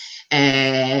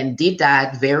 and did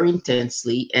that very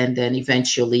intensely. And then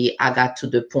eventually I got to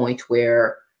the point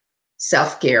where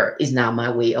self-care is now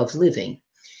my way of living.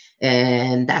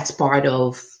 And that's part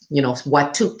of,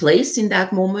 what took place in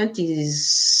that moment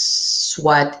is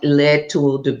what led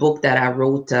to the book that I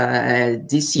wrote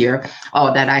this year,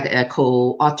 or that I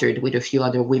co-authored with a few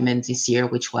other women this year,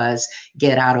 which was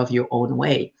Get Out of Your Own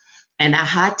Way. And I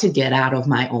had to get out of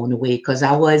my own way because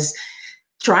I was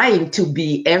trying to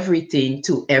be everything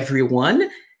to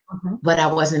everyone, but I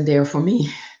wasn't there for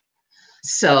me.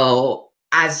 So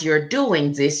as you're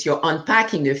doing this, you're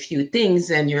unpacking a few things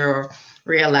and you're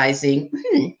realizing,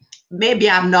 maybe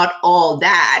I'm not all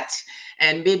that.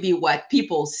 And maybe what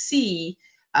people see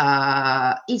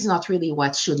is not really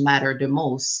what should matter the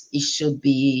most. It should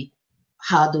be,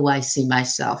 how do I see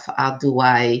myself? How do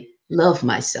I love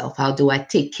myself? How do I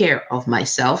take care of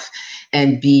myself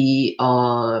and be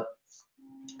of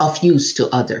use to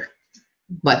others,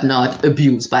 but not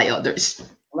abused by others?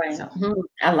 Right. So.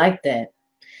 I like that.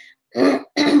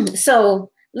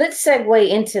 So let's segue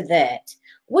into that.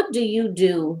 What do you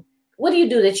do? What do you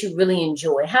do that you really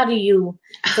enjoy? How do you,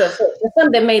 for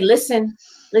some that may listen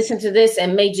to this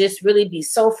and may just really be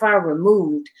so far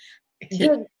removed,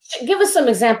 give us some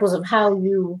examples of how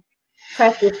you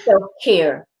practice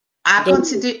self-care.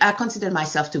 I consider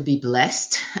myself to be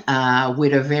blessed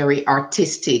with a very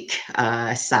artistic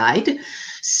side.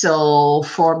 So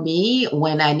for me,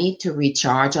 when I need to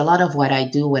recharge, a lot of what I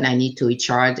do when I need to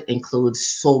recharge includes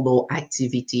solo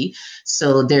activity.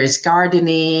 So there's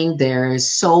gardening, there's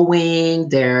sewing,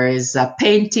 there's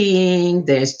painting,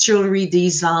 there's jewelry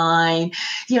design.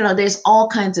 There's all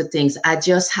kinds of things. I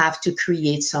just have to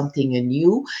create something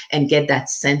new and get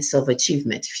that sense of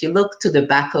achievement. If you look to the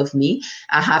back of me,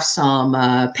 I have some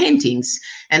paintings,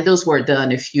 and those were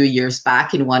done a few years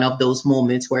back in one of those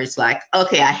moments where it's like,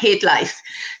 okay, I hate life.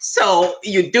 So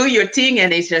you do your thing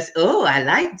and it's just, oh, I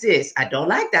like this, I don't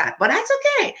like that, but that's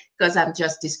okay because I'm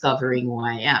just discovering who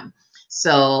I am.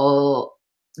 So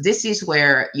this is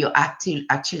where you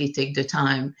actually take the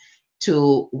time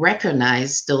to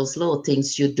recognize those little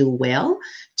things you do well,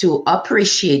 to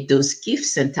appreciate those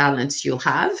gifts and talents you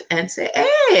have and say,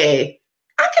 hey,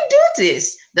 I can do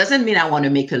this. Doesn't mean I want to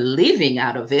make a living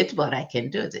out of it, but I can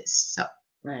do this. So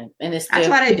right. And that's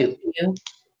what I do.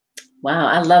 Wow,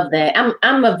 I love that.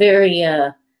 I'm a very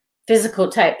physical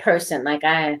type person. Like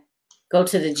I go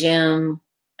to the gym.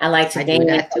 I like to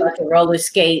dance. I like to roller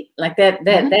skate. Like that.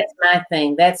 That's my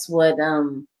thing. That's what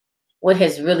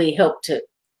has really helped to,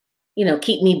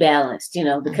 keep me balanced.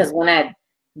 Because when I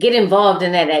get involved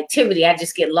in that activity, I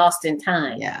just get lost in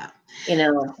time. Yeah. And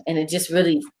it just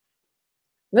really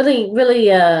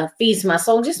feeds my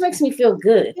soul. Just makes me feel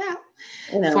good. Yeah.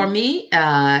 For me,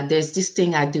 there's this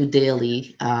thing I do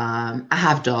daily. I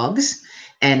have dogs,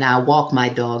 and I walk my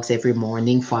dogs every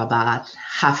morning for about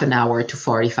half an hour to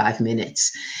 45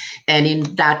 minutes. And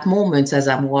in that moment, as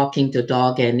I'm walking the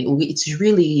dog, and it's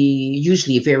really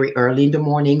usually very early in the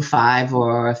morning, 5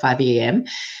 or 5 a.m.,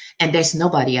 and there's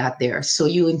nobody out there. So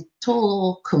you're in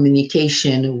total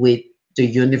communication with the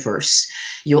universe.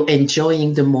 You're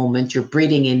enjoying the moment. You're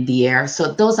breathing in the air.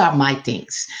 So those are my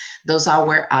things. Those are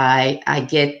where I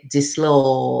get this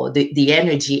little, the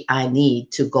energy I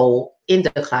need to go in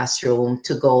the classroom,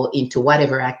 to go into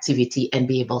whatever activity and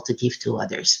be able to give to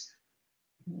others.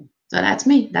 So that's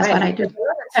me. That's what I do. A lot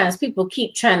of times people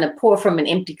keep trying to pour from an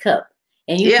empty cup,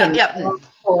 and you Yeah, can yeah.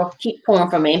 keep pouring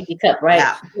from an empty cup, right?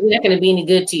 Yeah. You're not going to be any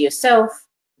good to yourself,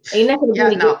 and you're not going to be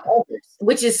any good to others,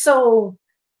 which is so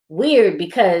weird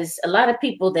because a lot of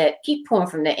people that keep pouring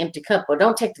from that empty cup or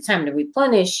don't take the time to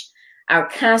replenish are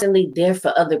constantly there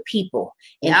for other people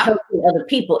and helping other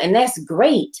people, and that's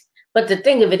great. But the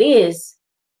thing of it is,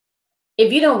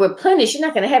 if you don't replenish, you're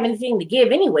not going to have anything to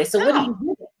give anyway. So what are you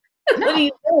doing? No. What are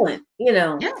you doing? You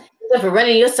know, for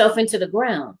running yourself into the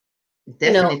ground.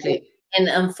 Definitely. You know, and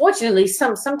unfortunately,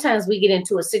 sometimes we get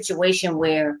into a situation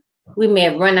where we may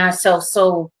have run ourselves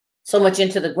so much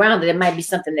into the ground that it might be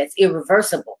something that's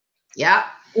irreversible. Yeah.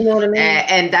 You know what I mean?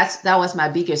 And that was my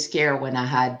biggest scare when I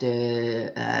had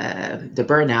the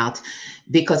burnout,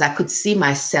 because I could see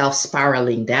myself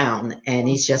spiraling down, and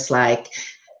it's just like,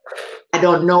 I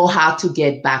don't know how to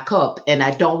get back up, and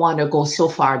I don't want to go so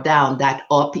far down that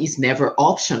up is never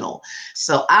optional.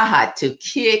 So I had to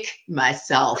kick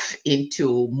myself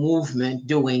into movement,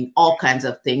 doing all kinds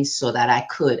of things so that I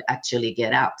could actually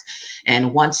get out.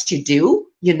 And once you do,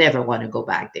 you never want to go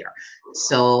back there.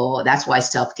 So that's why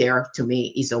self-care to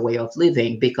me is a way of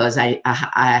living, because I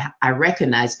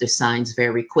recognize the signs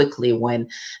very quickly when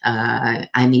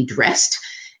I need rest,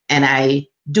 and I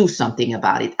do something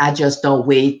about it. I just don't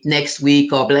wait next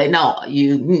week or like, no,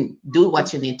 you do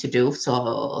what you need to do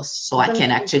so I can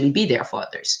actually be there for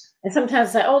others. And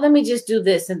sometimes like, oh, let me just do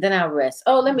this and then I'll rest.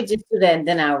 Oh, let me just do that and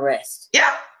then I'll rest.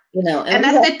 Yeah. You know, and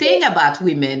that's the thing about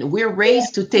women. We're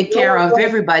raised to take care of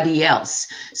everybody else.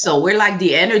 So we're like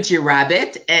the energy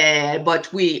rabbit,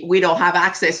 but we don't have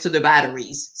access to the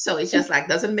batteries. So it's just like,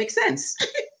 doesn't make sense.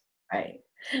 Right.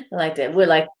 I like that. We're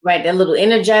like, right, that little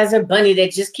energizer bunny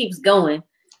that just keeps going.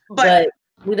 But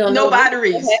we don't know. No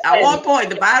batteries. At one point,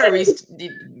 the batteries,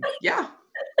 yeah.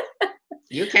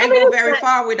 You can't go very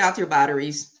far without your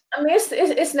batteries. I mean,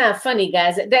 it's not funny,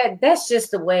 guys. That's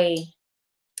just the way,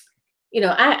 you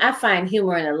know, I find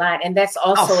humor in a lot. And that's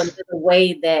also another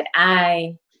way that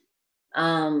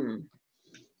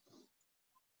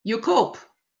you cope.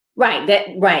 Right.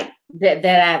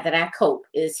 That I cope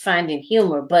is finding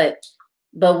humor. But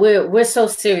we're so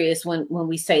serious when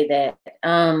we say that.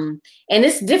 And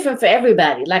it's different for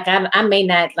everybody. Like I may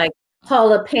not, like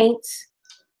Paula paints,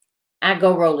 I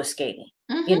go roller skating,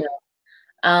 you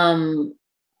know.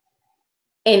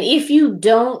 And if you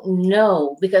don't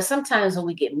know, because sometimes when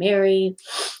we get married,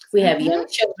 we have young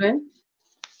children.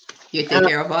 You take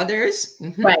care of others.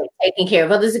 Right, taking care of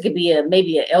others. It could be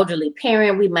maybe an elderly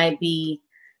parent. We might be,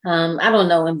 I don't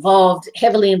know,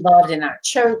 heavily involved in our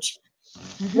church.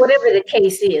 Whatever the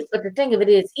case is. But the thing of it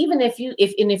is, even if you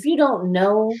don't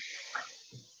know,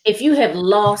 if you have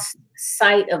lost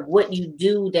sight of what you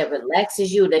do that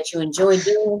relaxes you, that you enjoy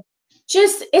doing,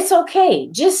 it's okay.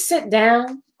 Just sit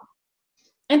down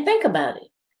and think about it.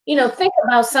 You know, think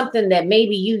about something that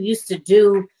maybe you used to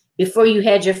do before you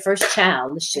had your first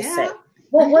child. Let's just say,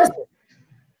 what was it?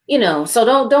 You know,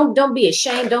 so don't be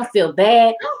ashamed. Don't feel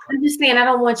bad. I'm just saying, I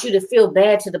don't want you to feel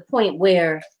bad to the point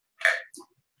where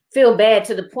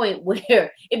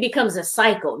it becomes a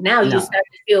cycle. Now you start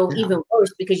to feel even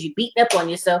worse because you beating up on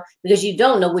yourself because you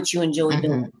don't know what you enjoy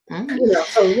doing. You know,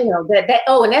 so you know that.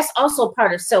 Oh, and that's also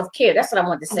part of self-care. That's what I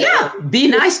want to say. Yeah, be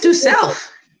nice to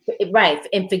self. Right,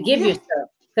 and forgive yourself,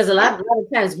 because a lot of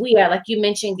times we are, like you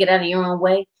mentioned, get out of your own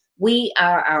way. We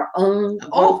are our own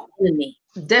enemy.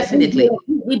 Definitely.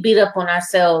 We beat up on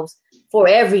ourselves for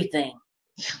everything.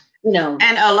 You know,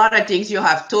 and a lot of things you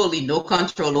have totally no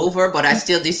control over, but I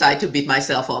still decide to beat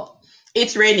myself up.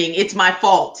 It's raining. It's my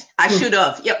fault. I should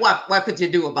have. Yeah. What could you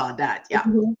do about that? Yeah.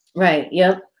 Right.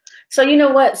 Yep. So you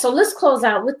know what? So let's close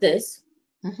out with this.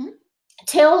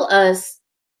 Tell us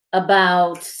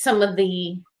about some of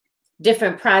the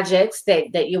different projects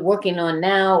that you're working on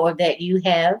now, or that you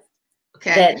have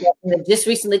that just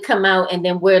recently come out, and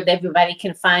then where everybody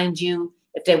can find you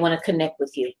if they want to connect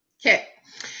with you. Okay.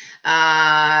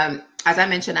 As I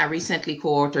mentioned, I recently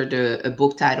co-authored a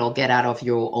book titled Get Out of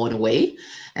Your Own Way.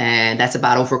 And that's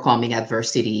about overcoming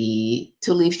adversity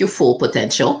to live your full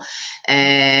potential.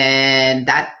 And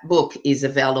that book is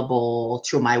available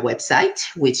through my website,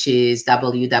 which is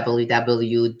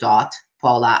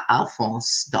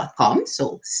www.paulalphonse.com.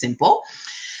 So simple.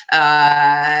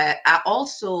 I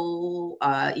also,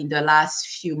 in the last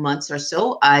few months or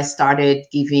so, I started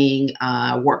giving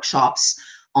workshops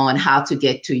on how to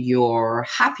get to your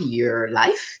happier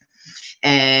life.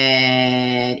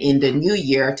 And in the new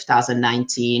year,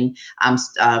 2019,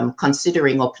 I'm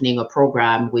considering opening a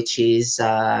program which is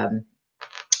Get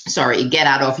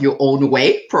Out of Your Own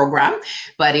Way program,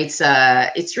 but it's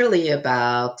really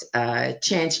about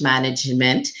change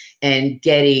management and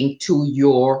getting to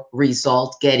your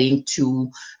result, getting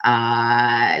to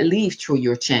live through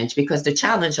your change. Because the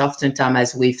challenge oftentimes,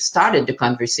 as we've started the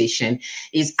conversation,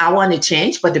 is I want to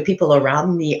change, but the people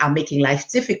around me are making life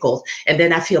difficult. And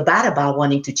then I feel bad about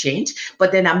wanting to change,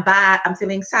 but then I'm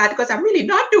feeling sad because I'm really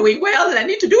not doing well and I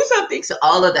need to do something. So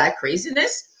all of that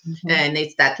craziness. Mm-hmm. And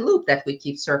it's that loop that we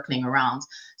keep circling around.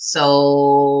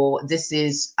 So this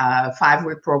is a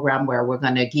 5-week program where we're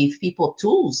going to give people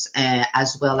tools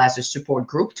as well as a support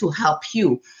group to help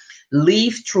you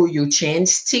live through your change,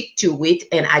 stick to it,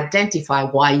 and identify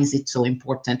why is it so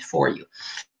important for you.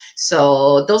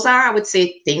 So those are, I would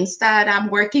say, things that I'm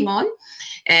working on.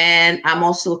 And I'm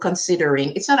also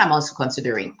considering,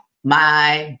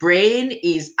 my brain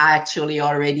is actually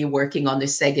already working on the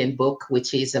second book,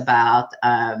 which is about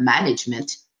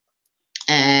management.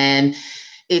 And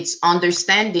it's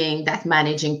understanding that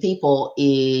managing people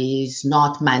is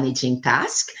not managing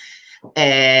tasks.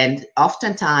 And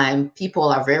oftentimes people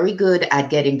are very good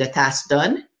at getting the task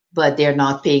done, but they're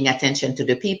not paying attention to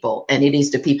the people. And it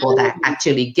is the people that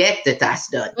actually get the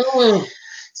task done.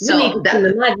 So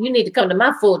you need to come to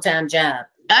my full-time job.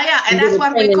 Yeah, and that's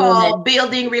what we call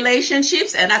building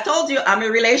relationships. And I told you, I'm a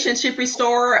relationship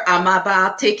restorer. I'm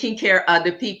about taking care of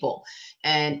the people.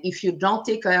 And if you don't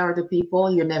take care of the people,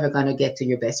 you're never going to get to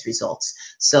your best results.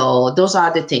 So those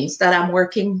are the things that I'm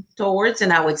working towards.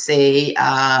 And I would say,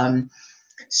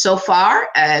 so far,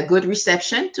 a good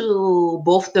reception to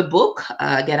both the book,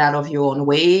 Get Out of Your Own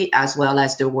Way, as well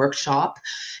as the workshop.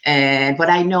 But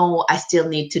I know I still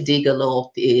need to dig a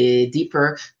little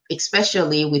deeper,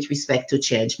 especially with respect to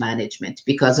change management,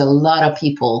 because a lot of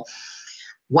people,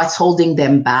 what's holding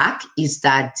them back is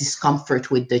that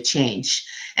discomfort with the change.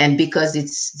 And because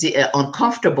it's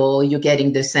uncomfortable, you're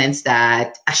getting the sense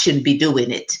that I shouldn't be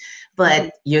doing it.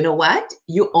 But you know what?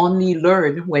 You only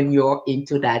learn when you're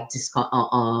into that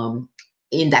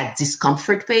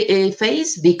discomfort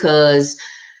phase, because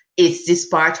it's this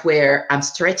part where I'm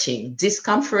stretching.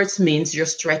 Discomfort means you're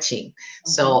stretching. Mm-hmm.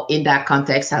 So in that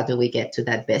context, how do we get to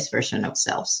that best version of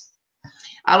selves?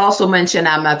 I'll also mention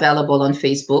I'm available on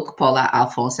Facebook, Paula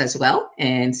Alphonse as well,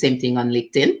 and same thing on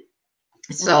LinkedIn.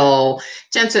 So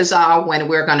chances are when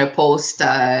we're going to post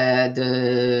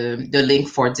the link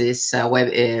for this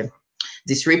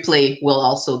this replay, we'll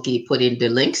also put in the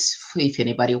links if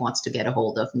anybody wants to get a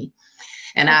hold of me.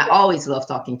 And I always love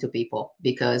talking to people,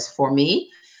 because for me,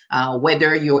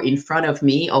 whether you're in front of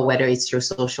me or whether it's through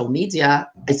social media,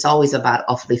 it's always about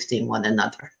uplifting one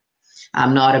another.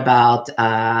 I'm not about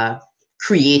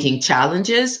creating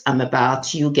challenges. I'm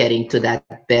about you getting to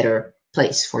that better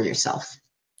place for yourself.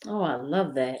 Oh, I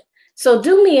love that. So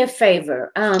do me a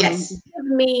favor. Yes. Give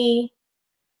me,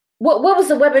 what was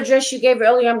the web address you gave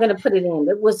earlier? I'm going to put it in.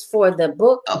 It was for the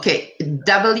book. Okay.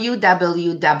 www.paula,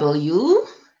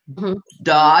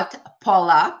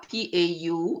 Paula,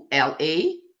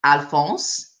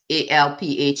 Alphonse,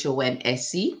 ALPHONSE.com.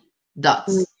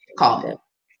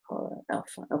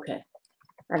 Okay.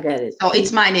 I got it. So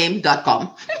it's my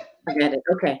name.com. I got it.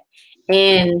 Okay.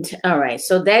 And all right.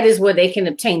 So that is where they can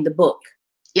obtain the book.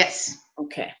 Yes.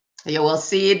 Okay. You will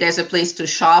see there's a place to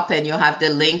shop, and you have the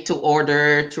link to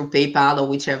order through PayPal or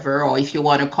whichever. Or if you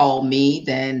want to call me,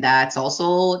 then that's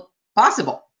also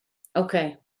possible.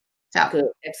 Okay. So. Good.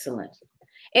 Excellent.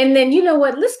 And then, you know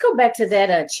what? Let's go back to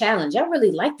that challenge. I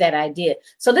really like that idea.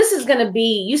 So this is going to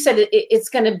be, you said it's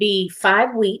going to be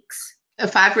 5 weeks. A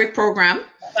 5-week program.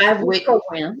 5-week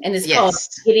program. And it's called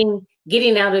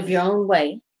Getting Out of Your Own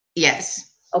Way. Yes.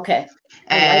 Okay.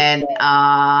 And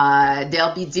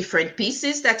there'll be different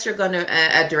pieces that you're going to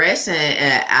address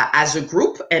as a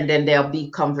group. And then there'll be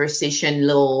conversation,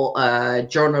 little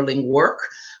journaling work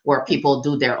where people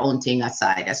do their own thing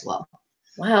aside as well.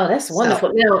 Wow, that's wonderful.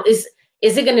 So, now, is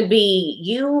it going to be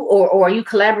you or are you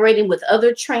collaborating with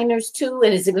other trainers too?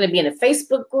 And is it going to be in a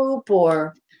Facebook group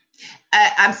or?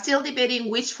 I'm still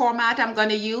debating which format I'm going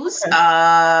to use.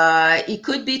 Okay. It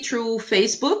could be through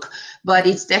Facebook, but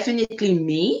it's definitely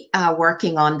me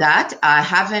working on that. I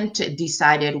haven't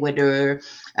decided whether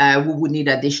we would need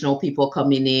additional people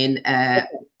coming in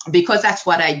because that's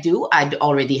what I do. I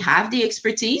already have the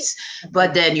expertise,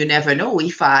 but then you never know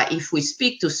if we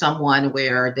speak to someone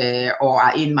where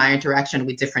in my interaction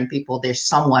with different people, there's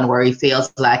someone where it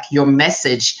feels like your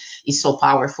message is so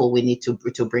powerful, we need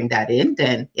to bring that in,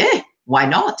 then yeah, why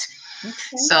not?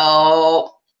 Okay.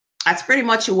 So that's pretty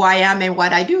much who I am and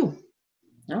what I do.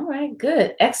 All right,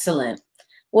 good. Excellent.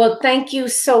 Well, thank you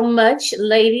so much,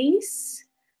 ladies.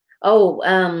 Oh,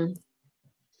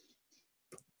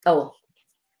 oh,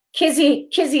 Kizzy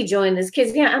joined us.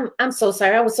 Kizzy, I'm so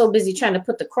sorry. I was so busy trying to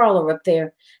put the crawler up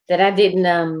there that I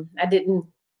didn't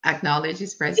Acknowledge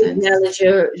his presence. acknowledge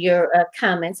your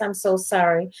comments. I'm so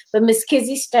sorry. But Miss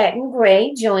Kizzy Staton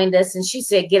Gray joined us, and she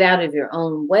said, "Get out of your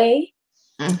own way."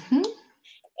 Mm-hmm.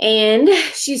 And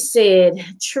she said,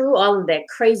 "True, all of that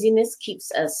craziness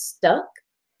keeps us stuck."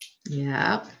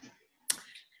 Yeah.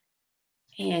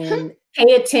 And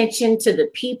pay attention to the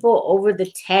people over the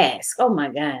task. Oh my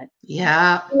God.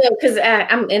 Yeah. You know, because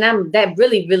I'm that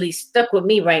really stuck with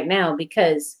me right now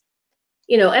because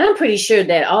and I'm pretty sure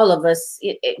that all of us,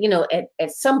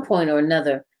 at some point or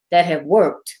another that have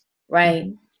worked, right,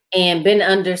 Mm-hmm. and been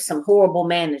under some horrible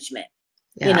management.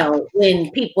 Yeah.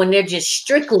 When they're just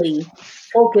strictly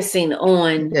focusing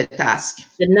on The task.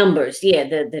 the numbers, yeah,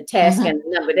 the task Mm-hmm. and the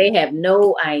number, they have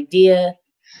no idea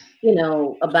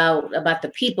about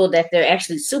the people that they're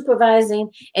actually supervising.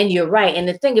 And you're right. And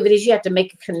the thing of it is, you have to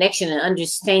make a connection and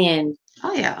understand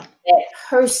Oh yeah. that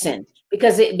person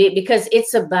because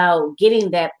it's about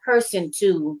getting that person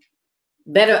to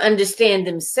better understand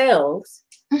themselves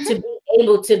to Mm-hmm. be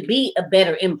able to be a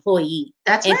better employee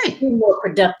That's and to right. be more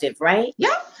productive, right? Yeah.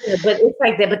 But it's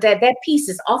like that. But that piece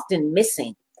is often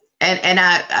missing. And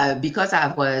I because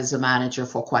I was a manager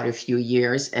for quite a few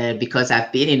years, and because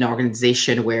I've been in an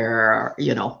organization where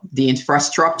the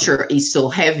infrastructure is so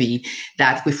heavy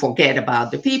that we forget about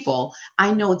the people,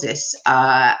 I know this.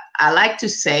 I like to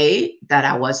say that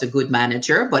I was a good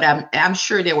manager, but I'm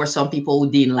sure there were some people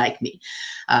who didn't like me.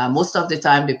 Most of the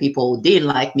time, the people who didn't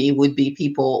like me would be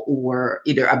people who were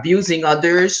either abusing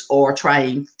others or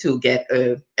trying to get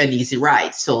an easy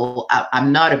ride. So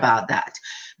I'm not about that.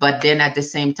 But then at the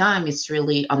same time, it's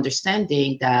really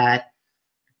understanding that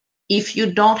if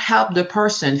you don't help the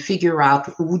person figure out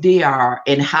who they are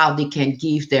and how they can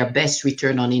give their best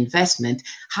return on investment,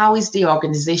 how is the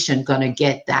organization going to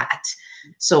get that?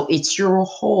 So it's your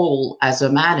role as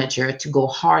a manager to go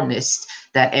harness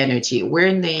that energy. We're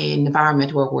in the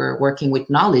environment where we're working with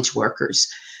knowledge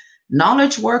workers.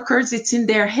 Knowledge workers, it's in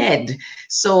their head.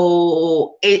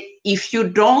 So if you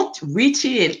don't reach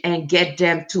in and get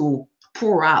them to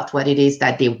pour out what it is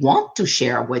that they want to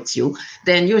share with you,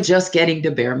 then you're just getting the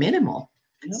bare minimum.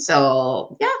 Yep.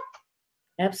 So, yeah.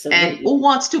 And Absolutely. who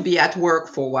wants to be at work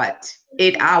for what?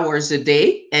 8 hours a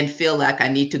day and feel like I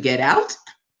need to get out?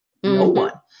 No Mm-hmm.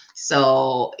 one.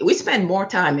 So we spend more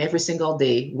time every single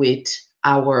day with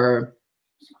our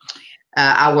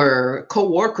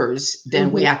co-workers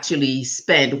than we Mm-hmm. actually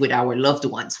spend with our loved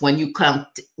ones when you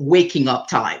count waking up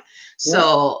time. Yep.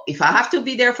 So if I have to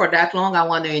be there for that long, I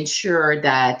want to ensure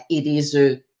that it is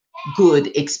a good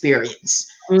experience.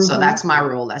 So Mm-hmm. that's my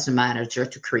role as a manager,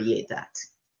 to create that.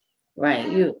 Right.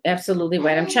 You absolutely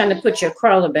right. I'm trying to put your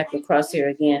crawler back across here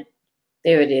again.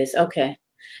 There it is. Okay.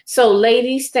 So,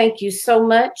 ladies, thank you so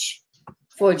much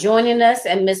for joining us.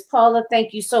 And Miss Paula,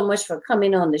 thank you so much for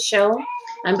coming on the show.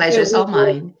 I'm sure Pleasure's we all will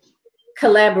mine.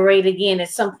 collaborate again at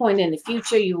some point in the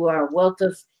future. You are a wealth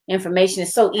of information.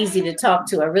 It's so easy to talk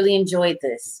to. I really enjoyed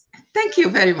this. Thank you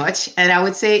very much. And I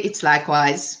would say it's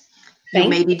likewise. You Thank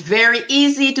made it very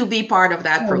easy to be part of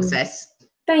that you. process.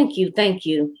 Thank you. Thank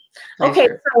you. Okay,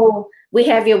 Pleasure. so we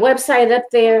have your website up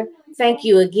there. Thank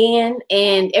you again.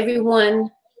 And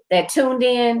everyone that tuned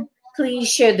in, please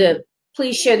share the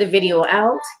video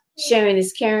out. Sharing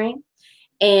is caring.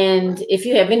 And if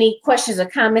you have any questions or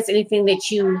comments, anything that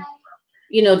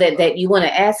that you want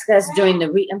to ask us during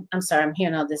I'm sorry, I'm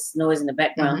hearing all this noise in the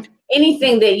background. Mm-hmm.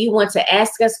 Anything that you want to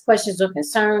ask us, questions or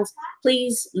concerns,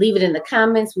 please leave it in the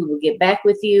comments. We will get back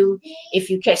with you. If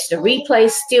you catch the replay,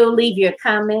 still leave your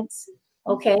comments.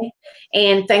 Okay.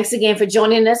 And thanks again for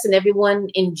joining us, and everyone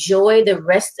enjoy the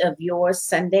rest of your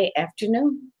Sunday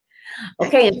afternoon.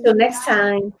 Okay, Thank until you. next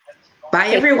time. Bye, Take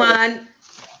care. everyone.